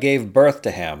Zipporah gave birth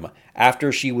to him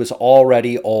after she was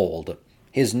already old.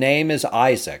 His name is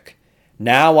Isaac.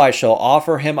 Now I shall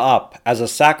offer him up as a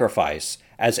sacrifice,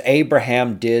 as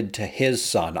Abraham did to his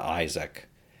son Isaac."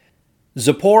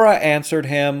 Zipporah answered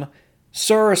him,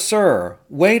 Sir,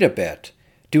 wait a bit.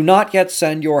 Do not yet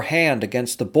send your hand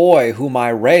against the boy whom I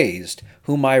raised,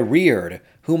 whom I reared,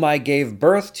 whom I gave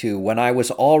birth to when I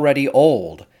was already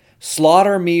old.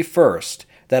 Slaughter me first,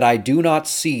 that I do not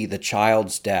see the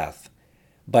child's death."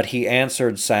 But he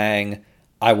answered, saying,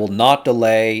 "I will not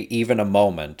delay even a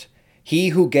moment. He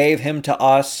who gave him to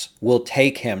us will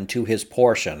take him to his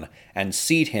portion and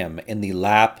seat him in the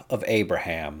lap of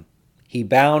Abraham." He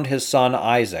bound his son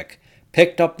Isaac,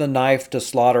 picked up the knife to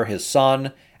slaughter his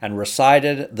son, and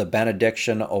recited the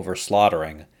benediction over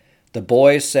slaughtering. The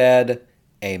boy said,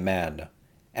 "Amen,"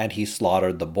 and he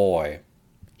slaughtered the boy.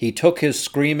 He took his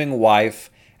screaming wife,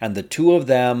 and the two of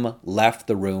them left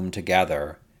the room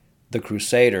together. The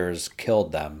Crusaders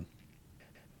killed them.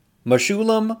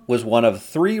 Meshulam was one of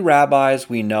 3 rabbis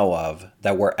we know of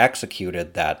that were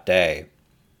executed that day.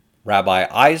 Rabbi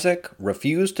Isaac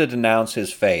refused to denounce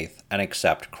his faith and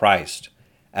accept Christ.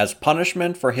 As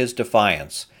punishment for his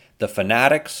defiance, the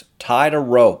fanatics tied a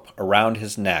rope around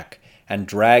his neck and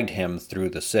dragged him through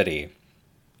the city.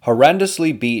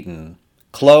 Horrendously beaten,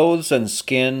 clothes and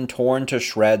skin torn to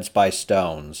shreds by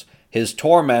stones, his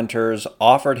tormentors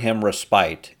offered him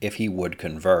respite if he would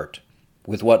convert.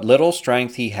 With what little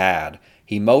strength he had,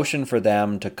 he motioned for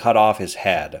them to cut off his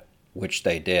head, which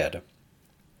they did.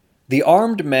 The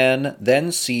armed men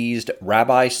then seized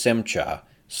Rabbi Simcha,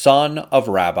 son of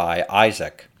Rabbi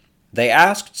Isaac. They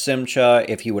asked Simcha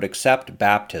if he would accept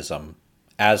baptism.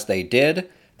 As they did,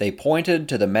 they pointed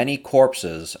to the many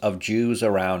corpses of Jews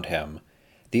around him,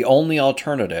 the only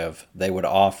alternative they would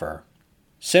offer.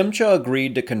 Simcha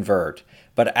agreed to convert,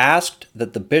 but asked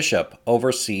that the bishop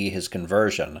oversee his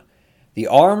conversion. The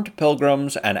armed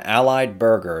pilgrims and allied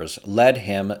burghers led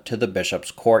him to the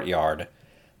bishop's courtyard.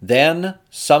 Then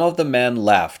some of the men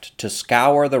left to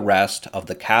scour the rest of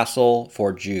the castle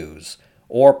for Jews,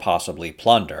 or possibly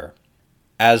plunder.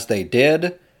 As they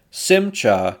did,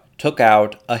 Simcha took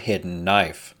out a hidden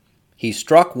knife. He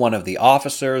struck one of the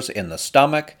officers in the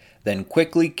stomach, then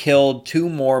quickly killed 2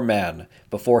 more men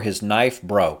before his knife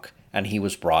broke and he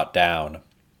was brought down.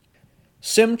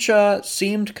 Simcha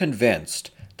seemed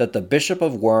convinced that the Bishop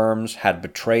of Worms had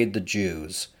betrayed the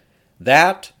Jews.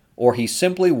 That, or he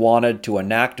simply wanted to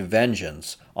enact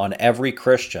vengeance on every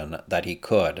Christian that he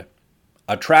could.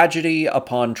 A tragedy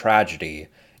upon tragedy,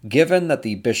 given that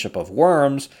the Bishop of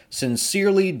Worms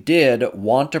sincerely did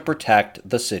want to protect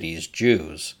the city's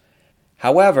Jews.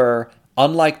 However,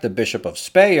 unlike the Bishop of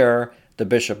Speyer, the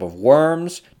Bishop of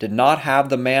Worms did not have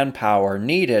the manpower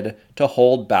needed to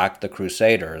hold back the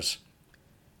Crusaders.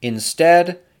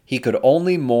 Instead, he could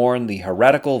only mourn the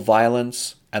heretical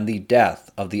violence and the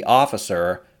death of the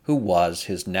officer who was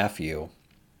his nephew.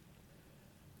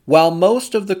 While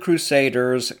most of the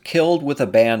Crusaders killed with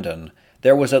abandon,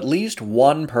 there was at least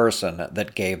one person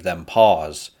that gave them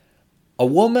pause. A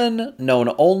woman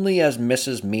known only as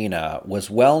Mrs. Mina was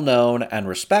well known and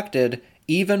respected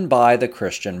even by the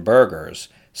Christian burghers,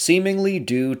 seemingly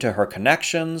due to her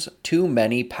connections to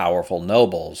many powerful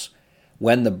nobles.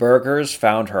 When the burghers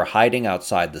found her hiding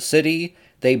outside the city,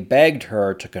 they begged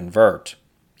her to convert.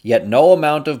 Yet no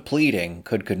amount of pleading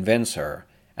could convince her,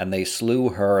 and they slew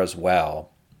her as well.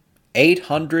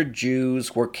 800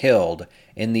 Jews were killed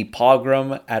in the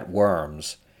pogrom at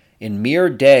Worms. In mere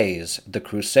days, the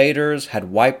Crusaders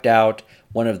had wiped out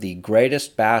one of the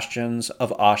greatest bastions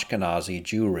of Ashkenazi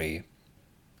Jewry.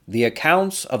 The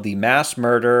accounts of the mass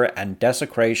murder and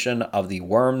desecration of the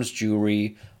Worms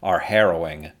Jewry are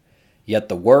harrowing, yet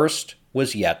the worst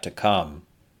was yet to come.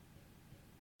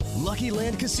 Lucky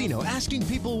Land Casino, asking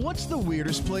people, what's the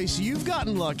weirdest place you've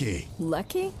gotten lucky?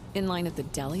 Lucky? In line at the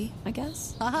deli, I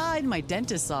guess? Aha, in my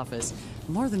dentist's office.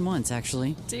 More than once,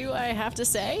 actually. Do I have to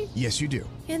say? Yes, you do.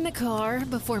 In the car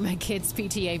before my kids'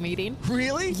 PTA meeting.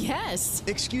 Really? Yes.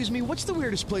 Excuse me, what's the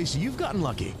weirdest place you've gotten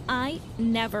lucky? I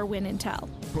never win and tell.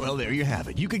 Well, there you have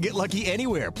it. You can get lucky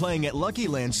anywhere, playing at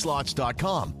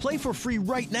LuckyLandSlots.com. Play for free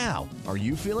right now. Are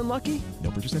you feeling lucky?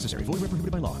 No purchase necessary. Void where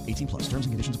prohibited by law. 18+. Terms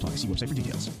and conditions apply. See website for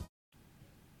details.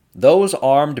 Those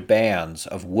armed bands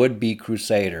of would-be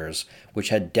crusaders, which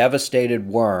had devastated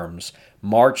Worms,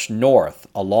 marched north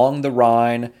along the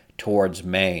Rhine towards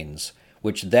Mainz,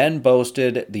 which then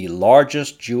boasted the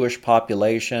largest Jewish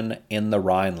population in the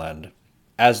Rhineland.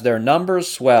 As their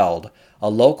numbers swelled, a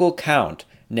local count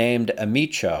named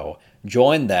Amicho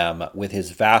joined them with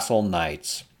his vassal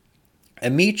knights.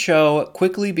 Amicho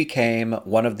quickly became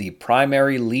one of the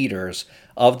primary leaders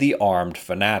of the armed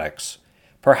fanatics.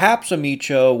 Perhaps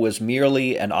Amicho was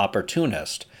merely an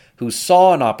opportunist who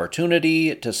saw an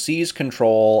opportunity to seize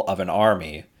control of an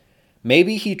army.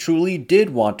 Maybe he truly did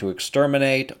want to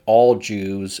exterminate all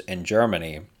Jews in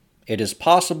Germany. It is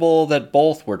possible that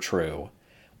both were true.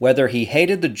 Whether he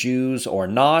hated the Jews or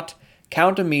not,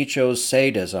 Count Amicho's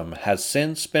sadism has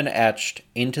since been etched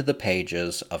into the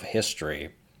pages of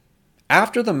history.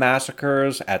 After the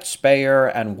massacres at Speyer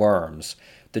and Worms,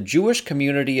 the Jewish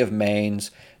community of Mainz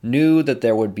knew that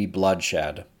there would be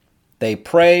bloodshed. They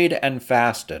prayed and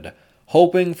fasted,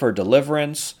 hoping for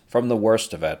deliverance from the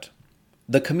worst of it.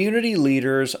 The community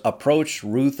leaders approached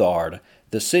Ruthard,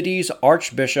 the city's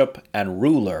archbishop and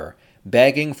ruler,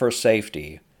 begging for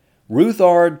safety.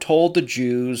 Ruthard told the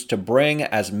Jews to bring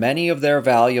as many of their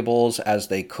valuables as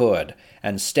they could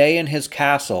and stay in his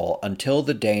castle until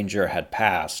the danger had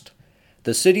passed.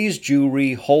 The city's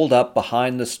Jewry holed up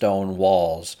behind the stone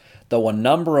walls, though a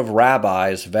number of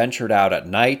rabbis ventured out at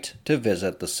night to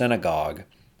visit the synagogue.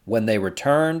 When they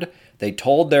returned, they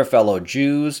told their fellow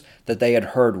Jews that they had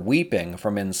heard weeping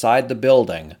from inside the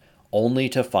building, only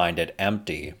to find it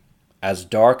empty, as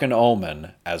dark an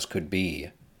omen as could be.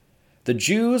 The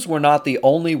Jews were not the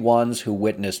only ones who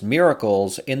witnessed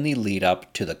miracles in the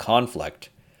lead-up to the conflict.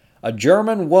 A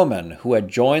German woman who had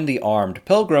joined the armed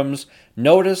pilgrims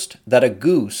noticed that a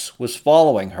goose was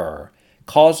following her,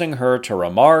 causing her to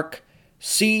remark,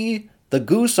 "See, the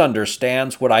goose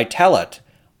understands what I tell it.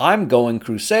 I'm going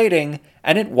crusading,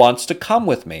 and it wants to come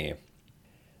with me."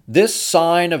 This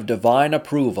sign of divine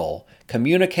approval,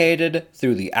 communicated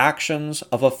through the actions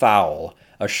of a fowl,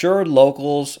 assured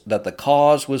locals that the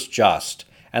cause was just,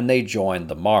 and they joined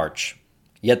the march.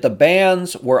 Yet the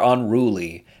bands were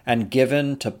unruly and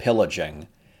given to pillaging.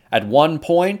 At one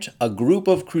point, a group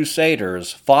of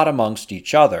crusaders fought amongst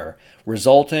each other,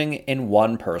 resulting in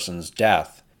one person's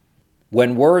death.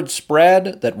 When word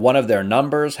spread that one of their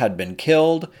numbers had been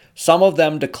killed, some of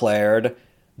them declared,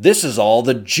 "This is all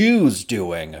the Jews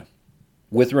doing."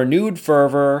 With renewed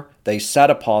fervor, they set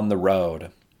upon the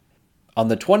road. On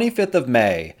the 25th of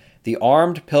May, the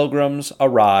armed pilgrims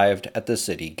arrived at the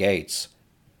city gates.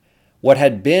 What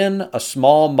had been a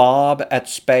small mob at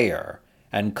Speyer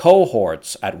and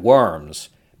cohorts at Worms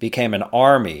became an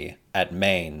army at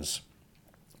Mainz.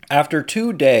 After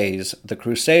 2 days, the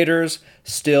Crusaders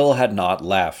still had not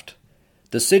left.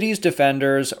 The city's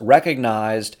defenders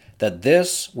recognized that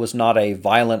this was not a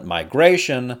violent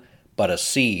migration, but a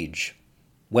siege.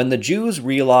 When the Jews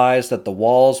realized that the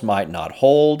walls might not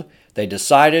hold, they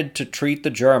decided to treat the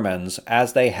Germans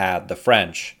as they had the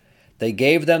French. They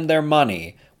gave them their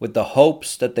money with the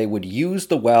hopes that they would use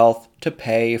the wealth to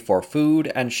pay for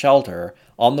food and shelter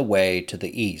on the way to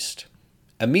the east.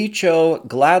 Amicho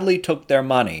gladly took their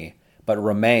money, but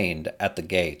remained at the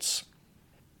gates.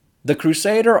 The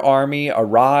Crusader army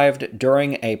arrived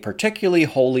during a particularly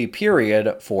holy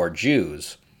period for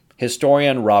Jews.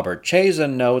 Historian Robert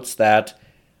Chazen notes that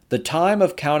the time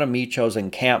of Count Amicho's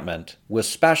encampment was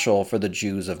special for the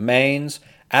Jews of Mainz,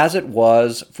 as it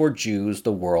was for Jews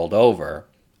the world over.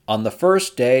 On the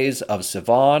first days of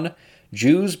Sivan,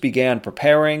 Jews began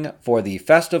preparing for the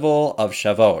festival of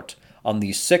Shavuot on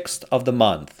the 6th of the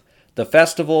month, the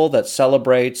festival that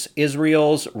celebrates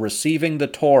Israel's receiving the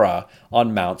Torah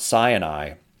on Mount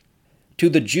Sinai. To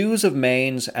the Jews of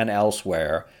Mainz and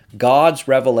elsewhere, God's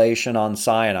revelation on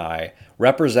Sinai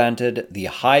represented the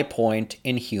high point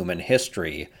in human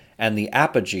history and the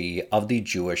apogee of the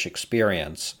Jewish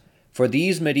experience. For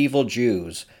these medieval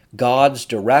Jews, God's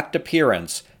direct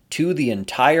appearance to the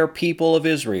entire people of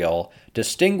Israel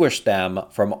distinguished them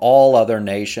from all other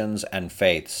nations and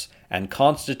faiths, and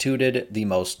constituted the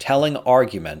most telling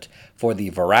argument for the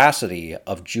veracity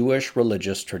of Jewish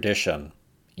religious tradition.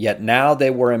 Yet now they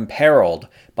were imperiled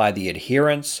by the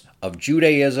adherents of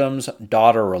Judaism's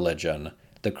daughter religion,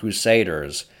 the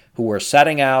Crusaders, who were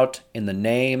setting out in the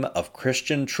name of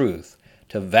Christian truth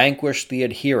to vanquish the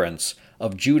adherents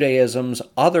of Judaism's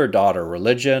other daughter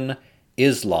religion,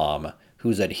 Islam,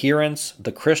 whose adherents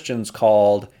the Christians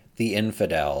called the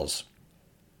infidels.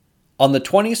 On the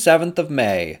 27th of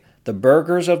May, the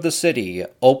burghers of the city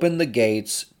opened the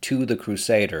gates to the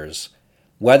Crusaders.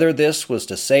 Whether this was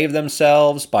to save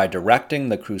themselves by directing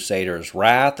the Crusaders'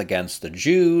 wrath against the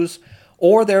Jews,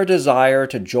 or their desire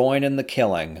to join in the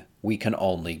killing, we can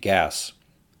only guess.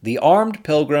 The armed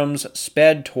pilgrims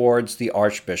sped towards the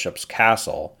archbishop's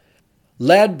castle.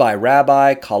 Led by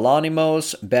Rabbi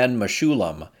Kalonimos ben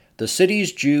Meshulam, the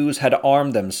city's Jews had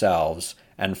armed themselves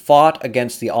and fought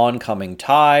against the oncoming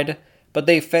tide, but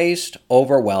they faced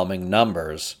overwhelming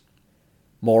numbers.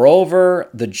 Moreover,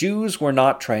 the Jews were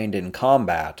not trained in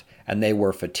combat, and they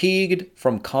were fatigued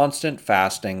from constant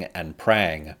fasting and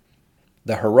praying.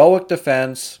 The heroic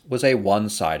defense was a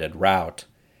one-sided rout.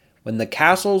 When the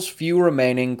castle's few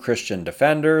remaining Christian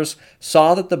defenders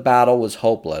saw that the battle was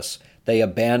hopeless, they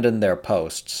abandoned their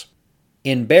posts.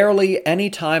 In barely any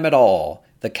time at all,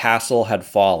 the castle had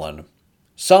fallen.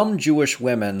 Some Jewish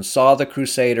women saw the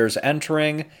Crusaders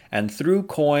entering and threw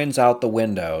coins out the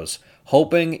windows,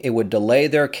 hoping it would delay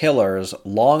their killers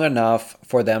long enough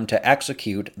for them to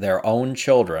execute their own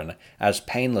children as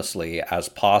painlessly as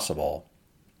possible.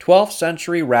 12th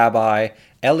century Rabbi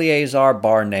Eleazar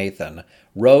bar Nathan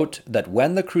wrote that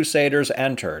when the Crusaders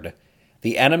entered,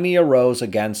 the enemy arose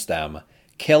against them,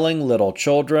 killing little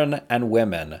children and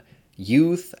women,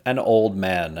 youth and old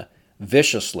men,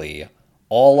 viciously,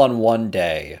 all on one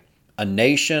day, a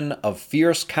nation of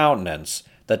fierce countenance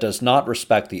that does not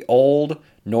respect the old,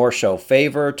 nor show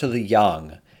favor to the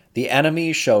young. The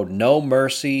enemy showed no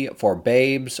mercy for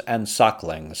babes and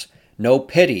sucklings, no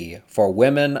pity for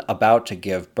women about to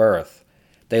give birth.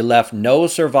 They left no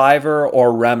survivor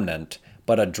or remnant,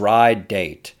 but a dried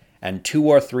date, and 2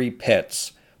 or 3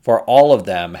 pits, for all of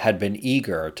them had been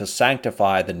eager to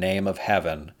sanctify the name of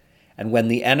heaven. And when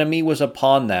the enemy was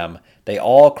upon them, they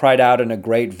all cried out in a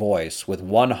great voice, with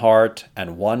one heart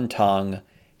and one tongue,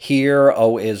 "Hear,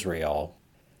 O Israel!"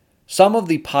 Some of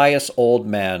the pious old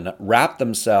men wrapped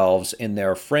themselves in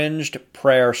their fringed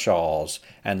prayer shawls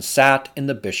and sat in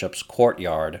the bishop's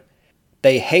courtyard.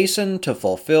 They hastened to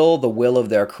fulfill the will of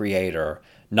their Creator,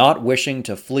 not wishing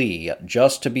to flee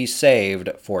just to be saved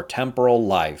for temporal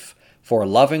life, for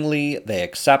lovingly they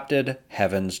accepted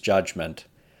heaven's judgment.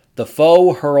 The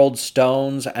foe hurled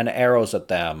stones and arrows at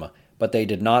them, but they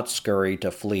did not scurry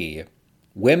to flee.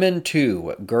 Women,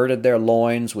 too, girded their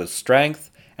loins with strength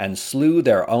and slew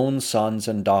their own sons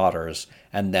and daughters,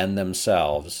 and then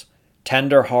themselves.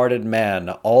 Tender-hearted men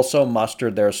also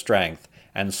mustered their strength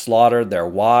and slaughtered their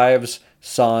wives,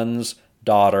 sons,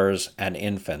 daughters, and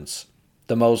infants.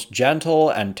 The most gentle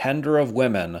and tender of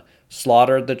women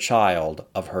slaughtered the child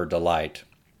of her delight.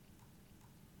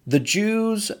 The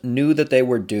Jews knew that they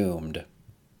were doomed.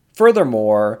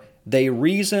 Furthermore, they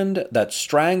reasoned that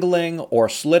strangling or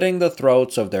slitting the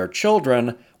throats of their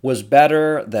children was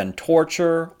better than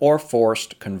torture or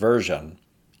forced conversion.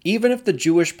 Even if the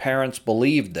Jewish parents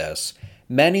believed this,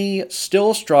 many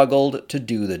still struggled to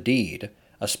do the deed,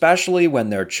 especially when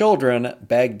their children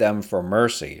begged them for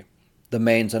mercy. The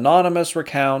Mainz Anonymous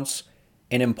recounts,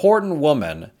 "An important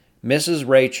woman, Mrs.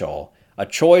 Rachel, a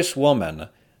choice woman,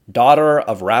 daughter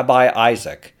of Rabbi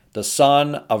Isaac, the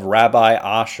son of Rabbi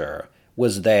Asher,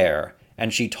 was there,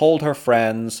 and she told her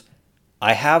friends,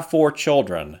 'I have 4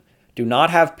 children. Do not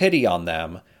have pity on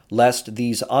them, lest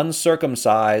these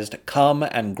uncircumcised come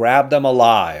and grab them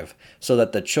alive, so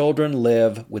that the children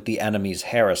live with the enemy's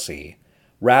heresy.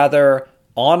 Rather,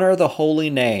 honor the holy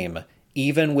name,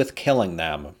 even with killing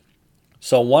them.'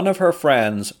 So one of her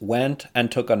friends went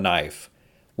and took a knife.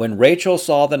 When Rachel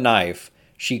saw the knife,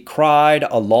 she cried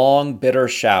a long, bitter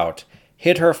shout,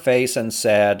 hid her face, and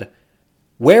said,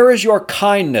 'Where is your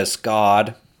kindness,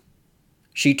 God?'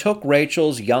 She took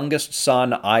Rachel's youngest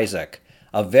son, Isaac,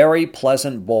 a very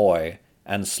pleasant boy,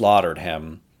 and slaughtered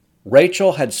him.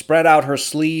 Rachel had spread out her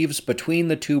sleeves between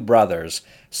the 2 brothers,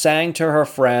 saying to her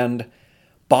friend,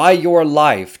 'By your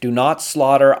life, do not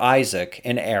slaughter Isaac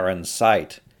in Aaron's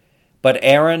sight.' But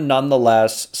Aaron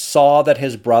nonetheless saw that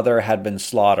his brother had been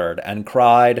slaughtered and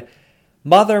cried,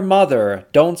 'Mother, mother,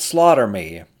 don't slaughter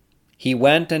me.' He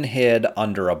went and hid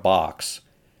under a box.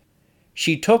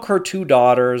 She took her 2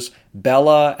 daughters,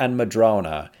 Bella and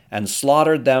Madrona, and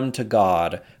slaughtered them to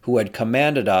God, who had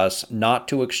commanded us not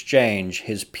to exchange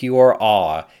his pure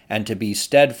awe and to be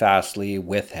steadfastly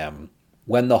with him.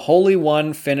 When the Holy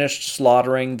One finished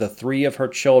slaughtering the 3 of her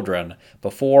children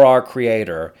before our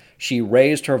Creator, she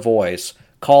raised her voice,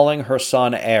 calling her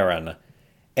son Aaron,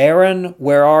 'Aaron,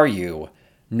 where are you?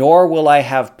 Nor will I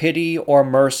have pity or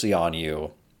mercy on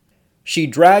you.' She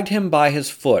dragged him by his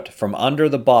foot from under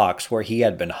the box where he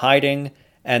had been hiding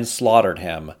and slaughtered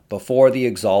him before the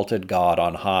exalted God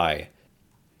on high.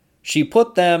 She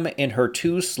put them in her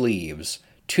 2 sleeves,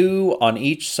 2 on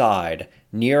each side,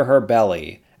 near her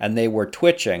belly, and they were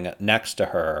twitching next to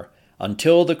her,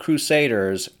 until the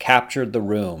Crusaders captured the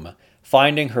room,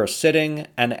 finding her sitting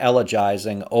and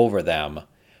elegizing over them.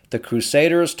 The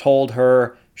Crusaders told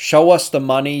her, "Show us the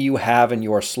money you have in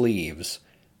your sleeves."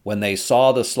 When they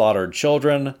saw the slaughtered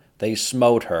children, they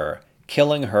smote her,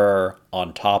 killing her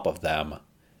on top of them.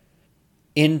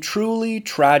 In truly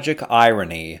tragic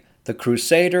irony, the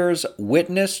Crusaders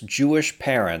witnessed Jewish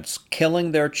parents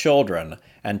killing their children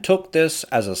and took this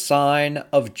as a sign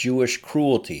of Jewish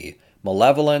cruelty,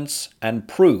 malevolence, and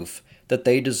proof that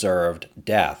they deserved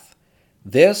death.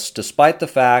 This despite the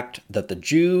fact that the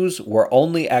Jews were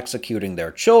only executing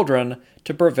their children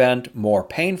to prevent more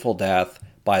painful death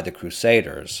by the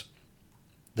Crusaders.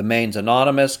 The Mainz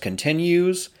Anonymous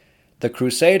continues, "The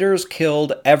Crusaders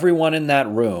killed everyone in that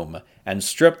room and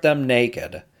stripped them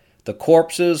naked. The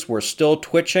corpses were still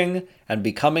twitching and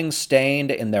becoming stained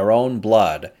in their own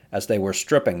blood as they were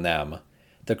stripping them.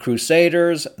 The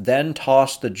Crusaders then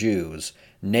tossed the Jews,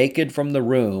 naked from the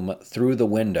room, through the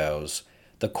windows.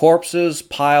 The corpses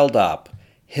piled up,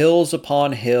 hills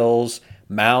upon hills,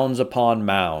 mounds upon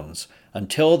mounds,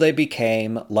 until they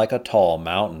became like a tall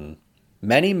mountain.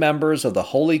 Many members of the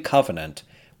Holy Covenant,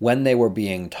 when they were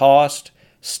being tossed,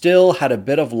 still had a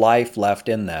bit of life left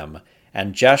in them,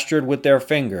 and gestured with their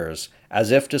fingers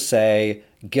as if to say,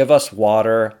 'Give us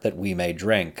water that we may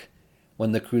drink.'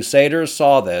 When the Crusaders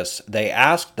saw this, they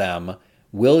asked them,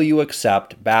 'Will you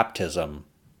accept baptism?'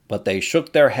 But they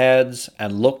shook their heads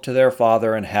and looked to their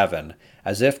Father in heaven,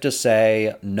 as if to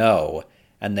say, 'No,'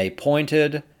 and they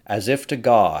pointed as if to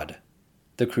God.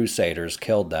 The Crusaders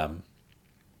killed them."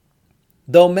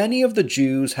 Though many of the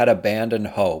Jews had abandoned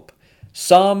hope,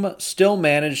 some still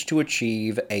managed to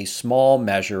achieve a small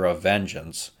measure of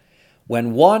vengeance.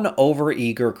 When one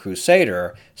overeager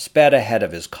crusader sped ahead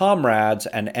of his comrades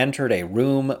and entered a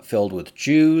room filled with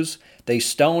Jews, they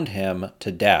stoned him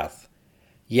to death.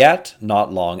 Yet,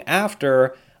 not long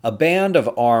after, a band of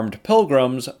armed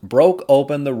pilgrims broke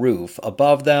open the roof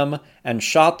above them and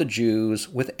shot the Jews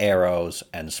with arrows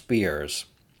and spears.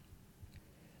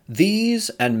 These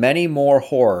and many more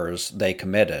horrors they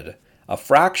committed, a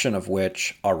fraction of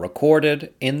which are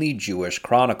recorded in the Jewish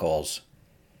chronicles.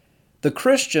 The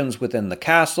Christians within the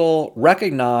castle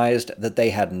recognized that they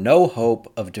had no hope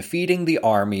of defeating the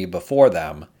army before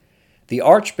them. The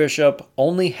archbishop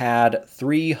only had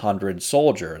 300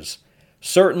 soldiers,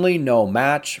 certainly no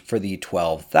match for the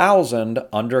 12,000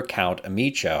 under Count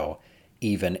Amico,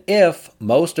 even if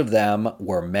most of them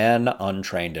were men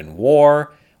untrained in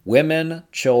war, women,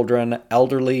 children,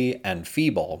 elderly, and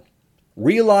feeble.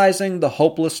 Realizing the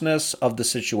hopelessness of the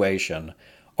situation,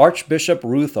 Archbishop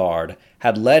Ruthard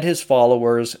had led his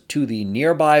followers to the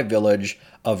nearby village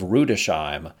of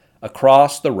Rudesheim,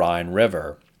 across the Rhine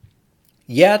River.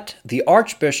 Yet the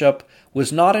archbishop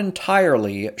was not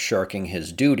entirely shirking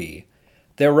his duty.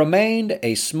 There remained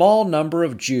a small number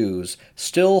of Jews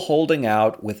still holding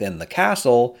out within the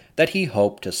castle that he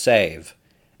hoped to save.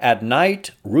 At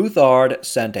night, Ruthard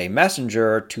sent a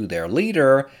messenger to their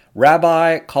leader,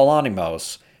 Rabbi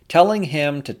Kalonimos, telling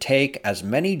him to take as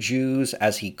many Jews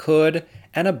as he could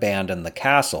and abandon the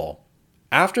castle.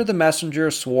 After the messenger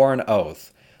swore an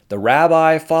oath, the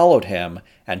rabbi followed him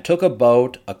and took a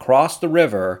boat across the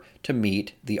river to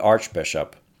meet the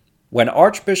archbishop. When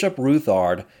Archbishop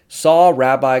Ruthard saw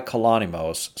Rabbi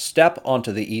Kalonimos step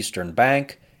onto the eastern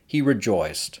bank, he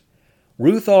rejoiced.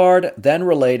 Ruthard then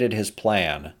related his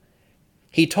plan.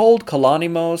 He told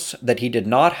Kalonimos that he did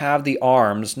not have the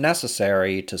arms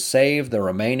necessary to save the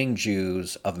remaining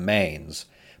Jews of Mainz,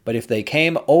 but if they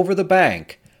came over the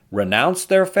bank, renounced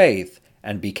their faith,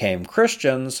 and became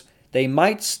Christians, they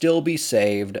might still be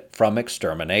saved from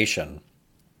extermination.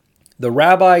 The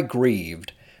rabbi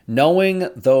grieved, knowing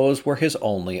those were his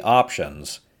only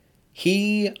options.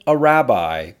 He, a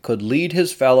rabbi, could lead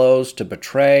his fellows to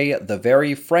betray the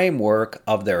very framework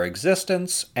of their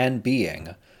existence and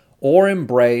being, or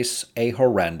embrace a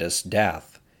horrendous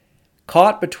death.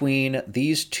 Caught between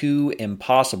these two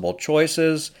impossible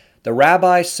choices, the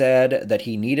rabbi said that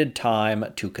he needed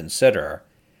time to consider.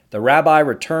 The rabbi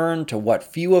returned to what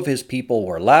few of his people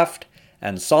were left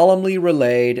and solemnly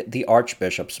relayed the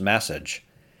archbishop's message.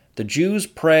 The Jews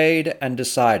prayed and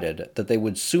decided that they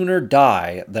would sooner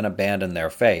die than abandon their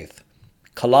faith.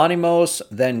 Kalonimos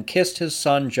then kissed his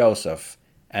son Joseph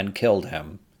and killed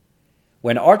him.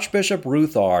 When Archbishop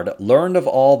Ruthard learned of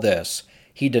all this,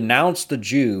 he denounced the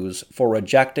Jews for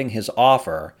rejecting his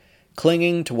offer,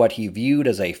 clinging to what he viewed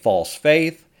as a false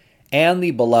faith, and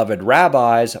the beloved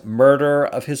rabbi's murder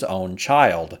of his own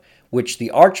child, which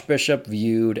the archbishop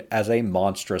viewed as a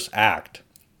monstrous act.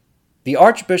 The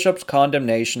archbishop's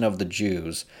condemnation of the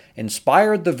Jews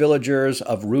inspired the villagers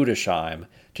of Rudesheim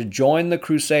to join the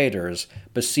Crusaders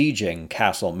besieging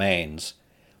Castle Mainz.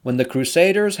 When the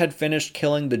Crusaders had finished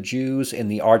killing the Jews in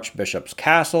the archbishop's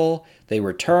castle, they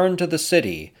returned to the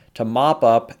city to mop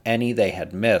up any they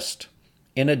had missed.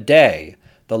 In a day,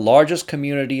 the largest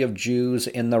community of Jews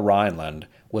in the Rhineland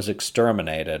was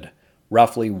exterminated,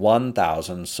 roughly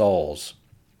 1,000 souls.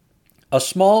 A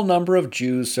small number of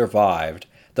Jews survived,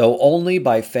 though only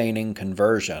by feigning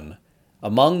conversion.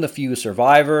 Among the few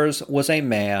survivors was a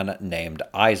man named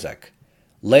Isaac.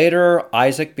 Later,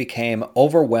 Isaac became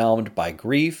overwhelmed by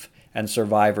grief and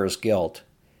survivor's guilt.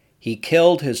 He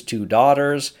killed his 2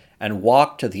 daughters and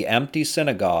walked to the empty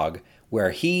synagogue,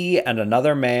 where he and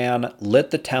another man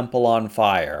lit the temple on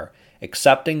fire,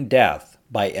 accepting death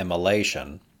by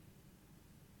immolation.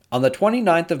 On the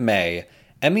 29th of May,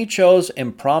 Emicho's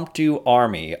impromptu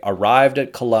army arrived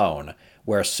at Cologne,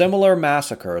 where similar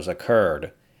massacres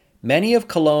occurred. Many of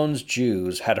Cologne's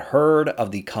Jews had heard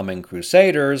of the coming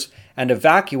Crusaders and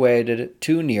evacuated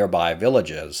to nearby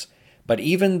villages, but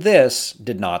even this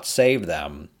did not save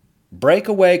them.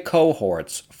 Breakaway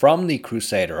cohorts from the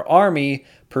Crusader army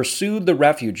pursued the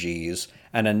refugees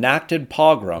and enacted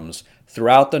pogroms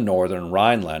throughout the northern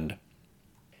Rhineland.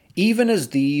 Even as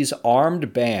these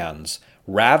armed bands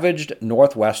ravaged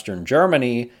northwestern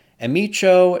Germany,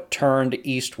 Emicho turned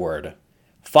eastward.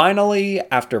 Finally,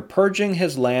 after purging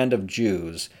his land of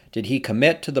Jews, did he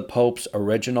commit to the Pope's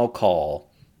original call,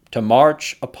 to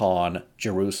march upon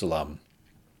Jerusalem.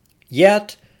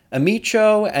 Yet,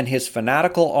 Emicho and his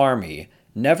fanatical army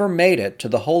never made it to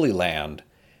the Holy Land.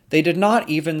 They did not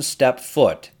even step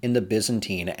foot in the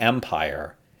Byzantine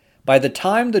Empire. By the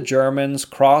time the Germans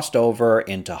crossed over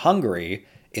into Hungary,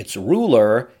 its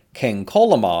ruler, King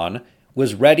Koloman,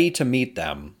 was ready to meet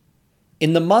them.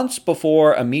 In the months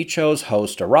before Emicho's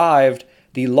host arrived,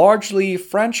 the largely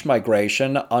French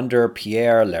migration under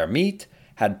Pierre l'Ermite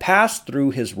had passed through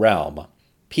his realm.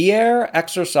 Pierre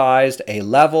exercised a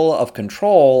level of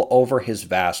control over his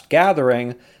vast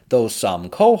gathering, though some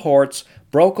cohorts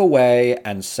broke away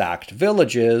and sacked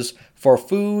villages for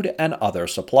food and other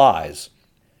supplies.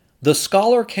 The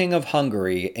Scholar King of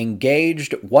Hungary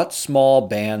engaged what small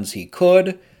bands he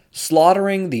could,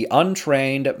 slaughtering the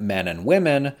untrained men and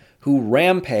women who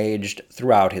rampaged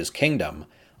throughout his kingdom,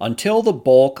 until the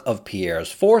bulk of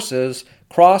Pierre's forces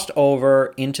crossed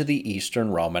over into the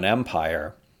Eastern Roman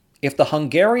Empire. If the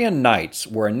Hungarian knights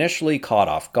were initially caught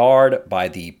off guard by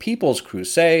the People's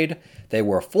Crusade, they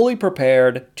were fully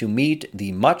prepared to meet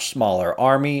the much smaller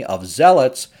army of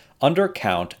zealots under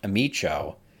Count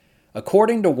Emicho.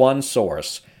 According to one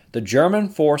source, the German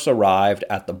force arrived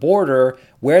at the border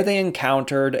where they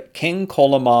encountered King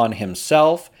Koloman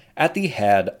himself at the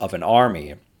head of an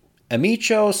army.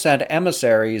 Emicho sent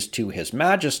emissaries to His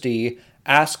Majesty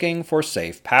asking for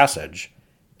safe passage.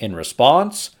 In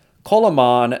response,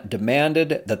 Koloman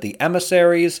demanded that the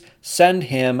emissaries send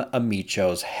him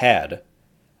Emicho's head.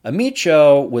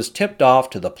 Emicho was tipped off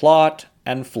to the plot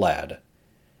and fled.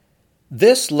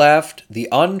 This left the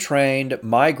untrained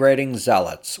migrating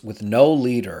zealots with no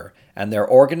leader, and their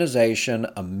organization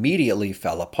immediately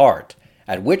fell apart,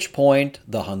 at which point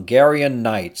the Hungarian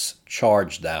knights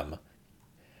charged them.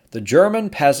 The German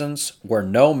peasants were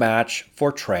no match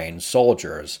for trained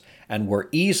soldiers, and were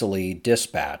easily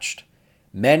dispatched.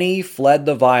 Many fled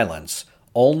the violence,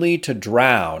 only to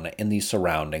drown in the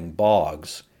surrounding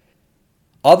bogs.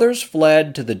 Others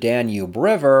fled to the Danube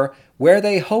River, where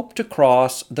they hoped to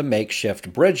cross the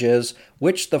makeshift bridges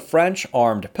which the French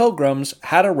armed pilgrims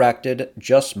had erected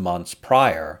just months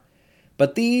prior.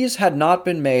 But these had not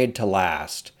been made to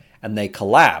last, and they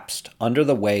collapsed under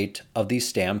the weight of the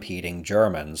stampeding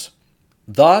Germans.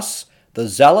 Thus, the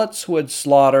zealots who had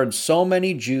slaughtered so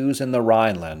many Jews in the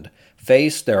Rhineland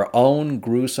faced their own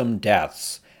gruesome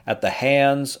deaths at the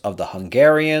hands of the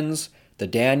Hungarians, the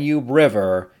Danube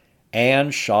River,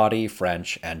 and shoddy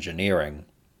French engineering.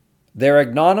 Their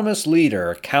ignominious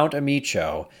leader, Count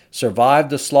Emicho, survived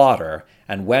the slaughter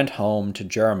and went home to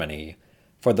Germany.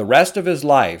 For the rest of his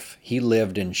life, he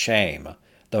lived in shame,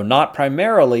 though not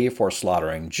primarily for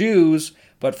slaughtering Jews,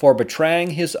 but for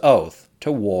betraying his oath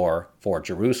to war for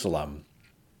Jerusalem.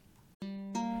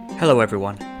 Hello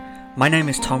everyone. My name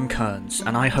is Tom Kearns,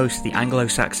 and I host the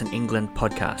Anglo-Saxon England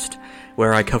podcast,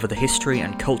 where I cover the history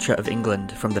and culture of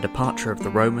England from the departure of the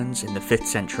Romans in the 5th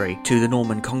century to the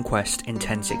Norman conquest in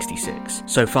 1066.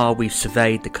 So far, we've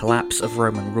surveyed the collapse of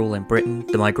Roman rule in Britain,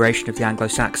 the migration of the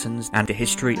Anglo-Saxons, and the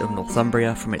history of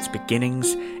Northumbria from its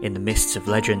beginnings in the mists of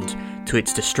legend to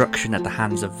its destruction at the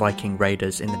hands of Viking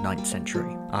raiders in the 9th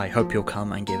century. I hope you'll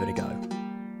come and give it a go.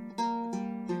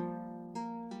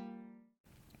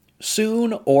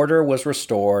 Soon order was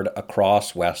restored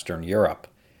across Western Europe.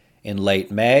 In late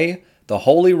May, the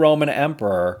Holy Roman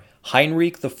Emperor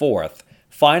Heinrich IV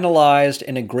finalized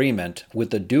an agreement with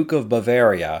the Duke of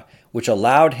Bavaria which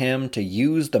allowed him to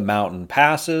use the mountain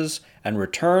passes and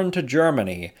return to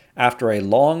Germany after a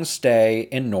long stay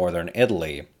in northern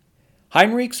Italy.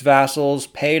 Heinrich's vassals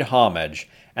paid homage,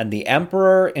 and the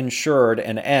emperor ensured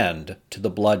an end to the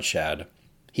bloodshed.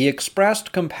 He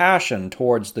expressed compassion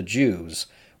towards the Jews,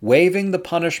 waiving the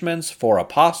punishments for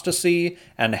apostasy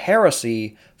and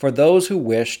heresy for those who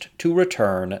wished to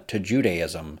return to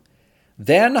Judaism.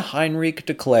 Then Heinrich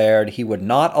declared he would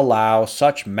not allow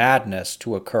such madness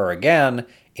to occur again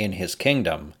in his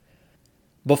kingdom.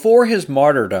 Before his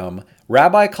martyrdom,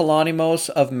 Rabbi Kalonimos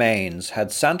of Mainz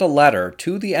had sent a letter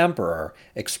to the emperor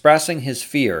expressing his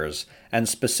fears and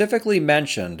specifically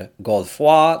mentioned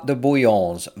Godefroy de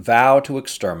Bouillon's vow to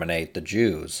exterminate the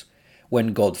Jews.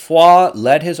 When Godefroy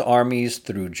led his armies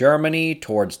through Germany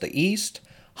towards the east,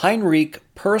 Heinrich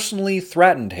personally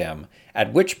threatened him,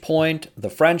 at which point the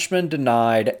Frenchman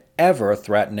denied ever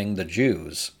threatening the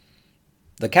Jews.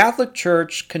 The Catholic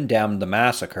Church condemned the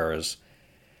massacres.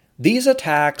 These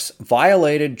attacks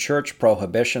violated church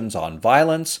prohibitions on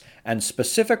violence and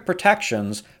specific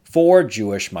protections for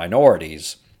Jewish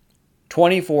minorities.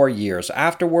 24 years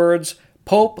afterwards,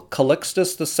 Pope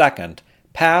Calixtus II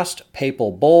passed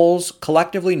papal bulls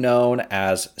collectively known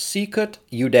as Sicut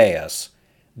Judaeus.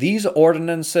 These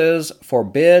ordinances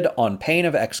forbid, on pain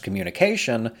of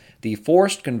excommunication, the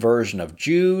forced conversion of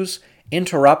Jews,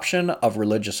 interruption of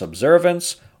religious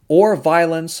observance, or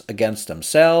violence against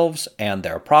themselves and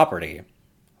their property.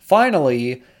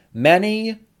 Finally,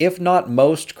 many, if not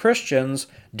most, Christians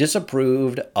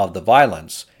disapproved of the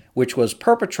violence, which was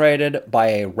perpetrated by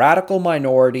a radical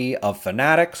minority of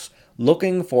fanatics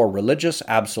looking for religious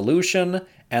absolution,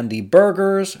 and the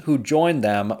burghers who joined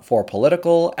them for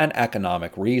political and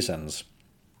economic reasons.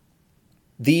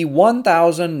 The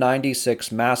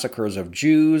 1,096 massacres of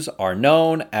Jews are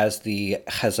known as the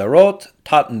Chazarot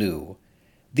Tatnu.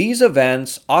 These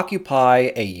events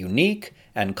occupy a unique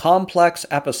and complex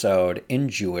episode in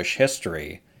Jewish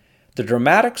history. The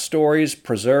dramatic stories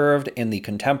preserved in the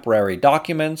contemporary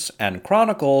documents and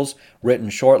chronicles written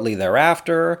shortly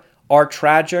thereafter are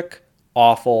tragic,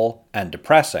 awful, and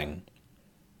depressing.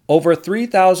 Over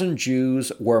 3,000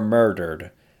 Jews were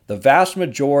murdered, the vast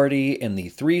majority in the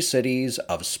three cities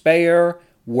of Speyer,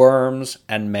 Worms,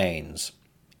 and Mainz.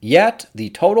 Yet the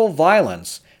total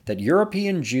violence that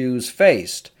European Jews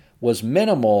faced was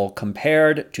minimal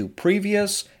compared to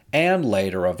previous and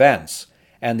later events,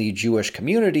 and the Jewish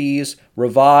communities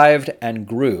revived and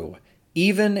grew,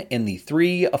 even in the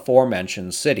three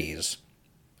aforementioned cities.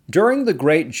 During the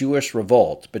Great Jewish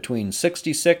Revolt between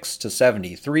 66 to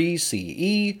 73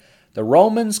 CE, the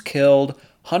Romans killed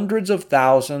hundreds of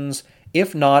thousands,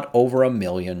 if not over 1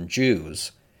 million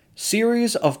Jews.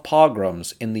 Series of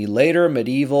pogroms in the later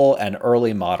medieval and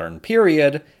early modern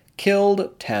period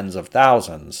killed tens of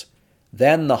thousands.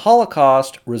 Then the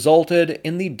Holocaust resulted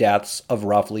in the deaths of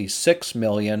roughly 6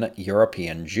 million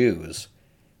European Jews.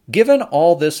 Given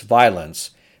all this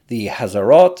violence, the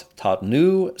Hazarot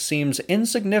Tatnu seems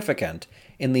insignificant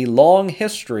in the long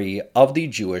history of the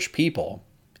Jewish people.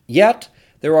 Yet,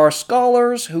 there are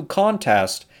scholars who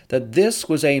contest that this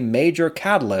was a major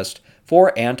catalyst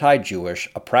for anti-Jewish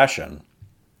oppression.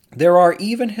 There are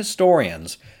even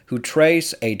historians who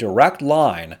trace a direct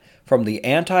line from the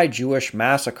anti-Jewish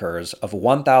massacres of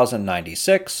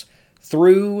 1096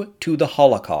 through to the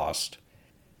Holocaust.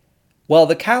 While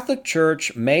the Catholic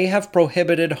Church may have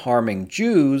prohibited harming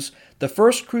Jews, the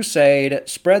First Crusade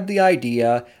spread the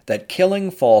idea that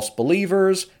killing false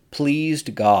believers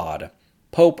pleased God.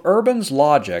 Pope Urban's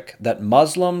logic that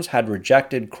Muslims had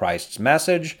rejected Christ's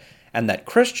message and that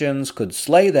Christians could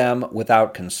slay them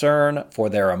without concern for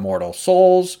their immortal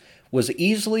souls was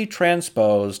easily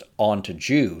transposed onto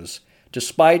Jews,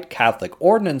 despite Catholic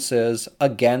ordinances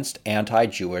against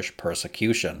anti-Jewish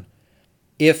persecution.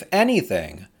 If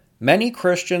anything, many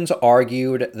Christians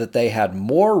argued that they had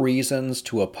more reasons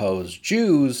to oppose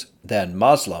Jews than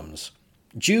Muslims.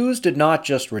 Jews did not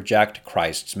just reject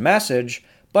Christ's message,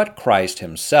 but Christ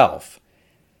himself.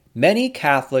 many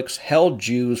Catholics held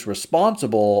Jews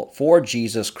responsible for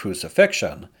Jesus'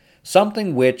 crucifixion,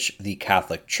 something which the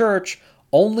Catholic Church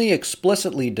only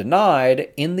explicitly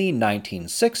denied in the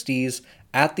 1960s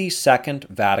at the Second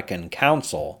Vatican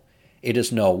Council. It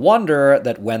is no wonder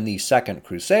that when the Second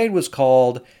Crusade was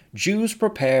called, Jews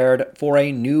prepared for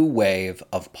a new wave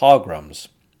of pogroms.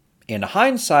 In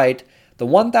hindsight, the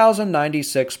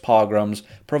 1096 pogroms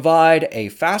provide a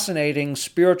fascinating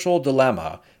spiritual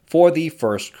dilemma for the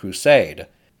First Crusade.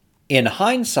 In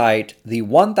hindsight, the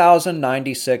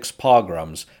 1096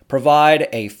 pogroms provide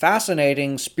a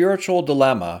fascinating spiritual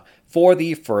dilemma for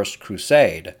the First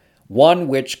Crusade, one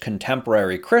which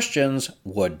contemporary Christians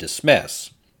would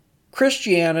dismiss.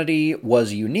 Christianity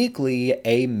was uniquely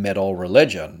a middle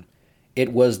religion.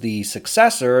 It was the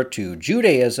successor to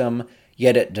Judaism,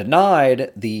 yet it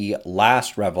denied the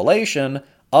last revelation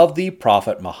of the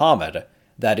Prophet Muhammad,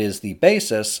 that is the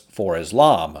basis for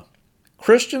Islam.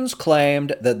 Christians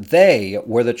claimed that they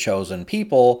were the chosen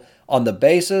people on the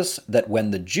basis that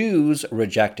when the Jews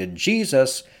rejected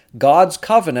Jesus, God's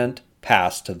covenant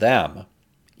passed to them.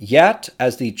 Yet,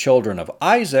 as the children of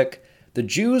Isaac, the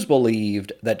Jews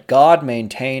believed that God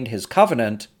maintained his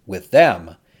covenant with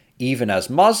them, even as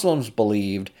Muslims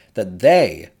believed that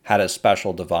they had a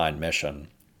special divine mission.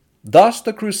 Thus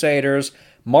the Crusaders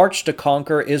marched to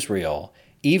conquer Israel,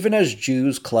 even as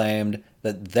Jews claimed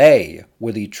that they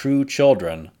were the true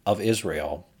children of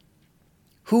Israel.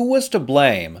 Who was to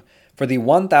blame for the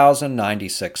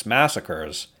 1096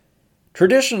 massacres?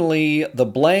 Traditionally, the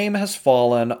blame has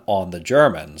fallen on the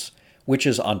Germans, which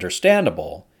is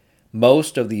understandable.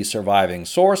 Most of the surviving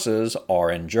sources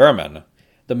are in German.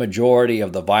 The majority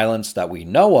of the violence that we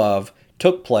know of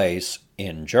took place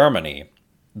in Germany.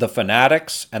 The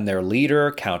fanatics and their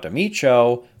leader, Count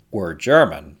Amico, were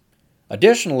German.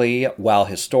 Additionally, while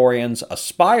historians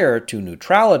aspire to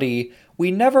neutrality, we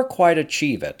never quite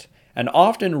achieve it, and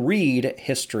often read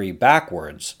history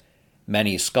backwards.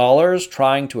 Many scholars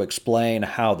trying to explain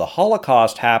how the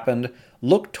Holocaust happened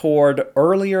look toward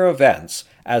earlier events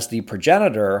as the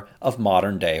progenitor of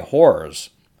modern-day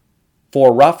horrors.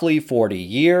 For roughly 40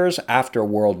 years after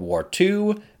World War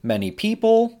II, many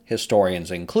people,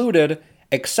 historians included,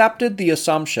 accepted the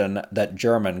assumption that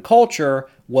German culture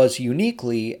was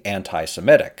uniquely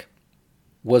anti-Semitic.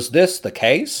 Was this the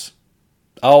case?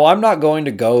 Oh, I'm not going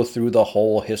to go through the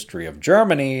whole history of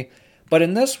Germany, but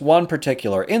in this one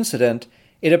particular incident,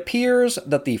 it appears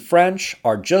that the French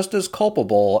are just as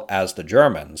culpable as the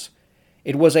Germans.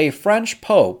 It was a French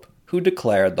pope who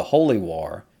declared the Holy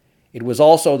War. It was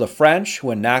also the French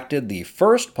who enacted the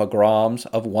first pogroms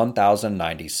of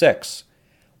 1096.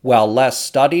 While less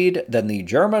studied than the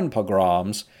German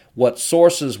pogroms, what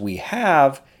sources we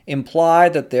have imply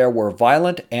that there were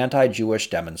violent anti-Jewish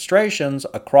demonstrations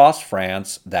across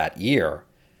France that year.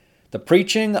 The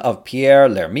preaching of Pierre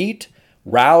L'Ermite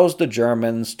roused the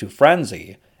Germans to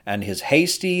frenzy, and his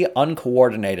hasty,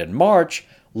 uncoordinated march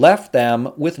left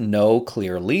them with no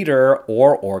clear leader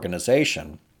or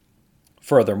organization.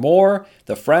 Furthermore,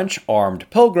 the French armed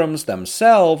pilgrims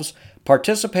themselves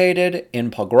participated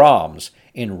in pogroms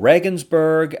in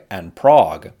Regensburg and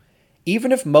Prague.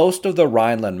 Even if most of the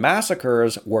Rhineland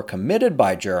massacres were committed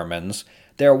by Germans,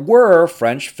 there were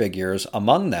French figures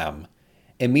among them.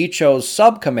 Amico's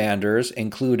sub-commanders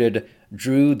included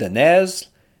Dreux de Nesle,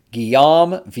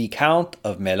 Guillaume Viscount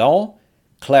of Melun,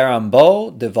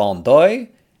 Clérambault de Vendôme,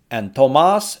 and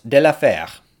Thomas de la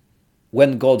Fère.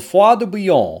 When Godefroy de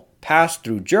Bouillon passed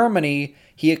through Germany,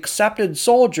 he accepted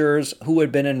soldiers who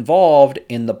had been involved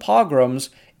in the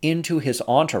pogroms into his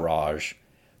entourage.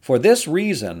 For this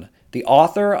reason, the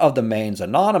author of the Mainz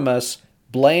Anonymous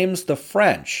blames the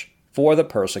French for the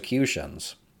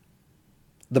persecutions.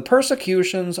 The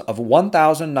persecutions of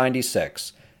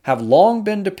 1096 have long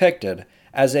been depicted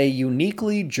as a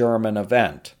uniquely German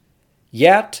event.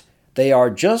 Yet, they are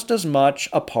just as much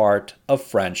a part of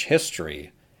French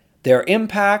history. Their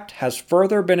impact has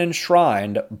further been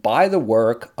enshrined by the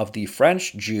work of the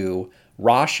French Jew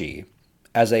Rashi.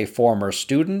 As a former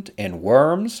student in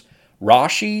Worms,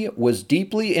 Rashi was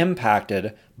deeply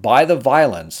impacted by the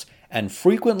violence and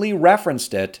frequently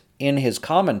referenced it in his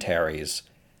commentaries.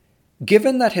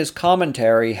 Given that his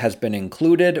commentary has been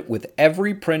included with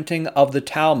every printing of the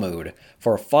Talmud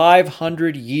for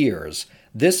 500 years,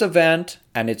 this event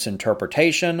and its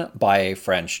interpretation by a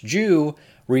French Jew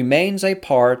remains a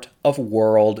part of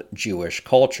world Jewish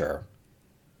culture.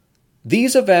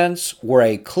 These events were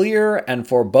a clear and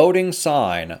foreboding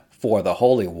sign for the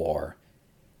Holy War.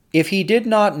 If he did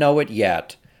not know it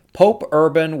yet, Pope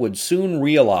Urban would soon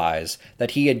realize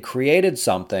that he had created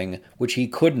something which he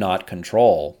could not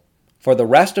control. For the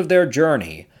rest of their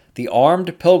journey, The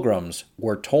armed pilgrims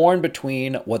were torn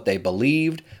between what they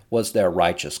believed was their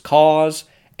righteous cause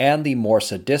and the more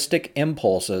sadistic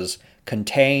impulses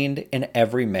contained in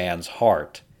every man's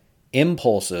heart.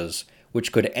 Impulses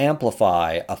which could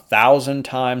amplify 1,000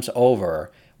 times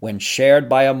over when shared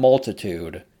by a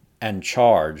multitude and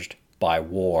charged by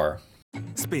war.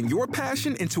 Spin your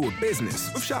passion into a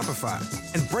business with Shopify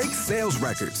and break sales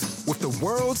records with the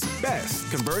world's best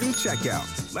converting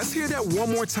checkout. Let's hear that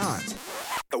one more time.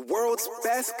 The world's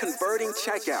best converting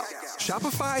checkout.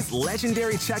 Shopify's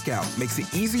legendary checkout makes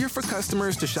it easier for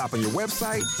customers to shop on your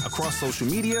website, across social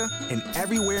media, and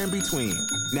everywhere in between.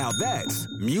 Now that's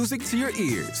music to your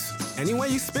ears. Any way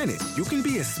you spin it, you can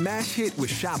be a smash hit with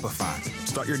Shopify.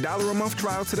 Start your $1 a month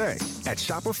trial today at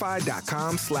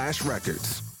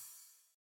shopify.com/records.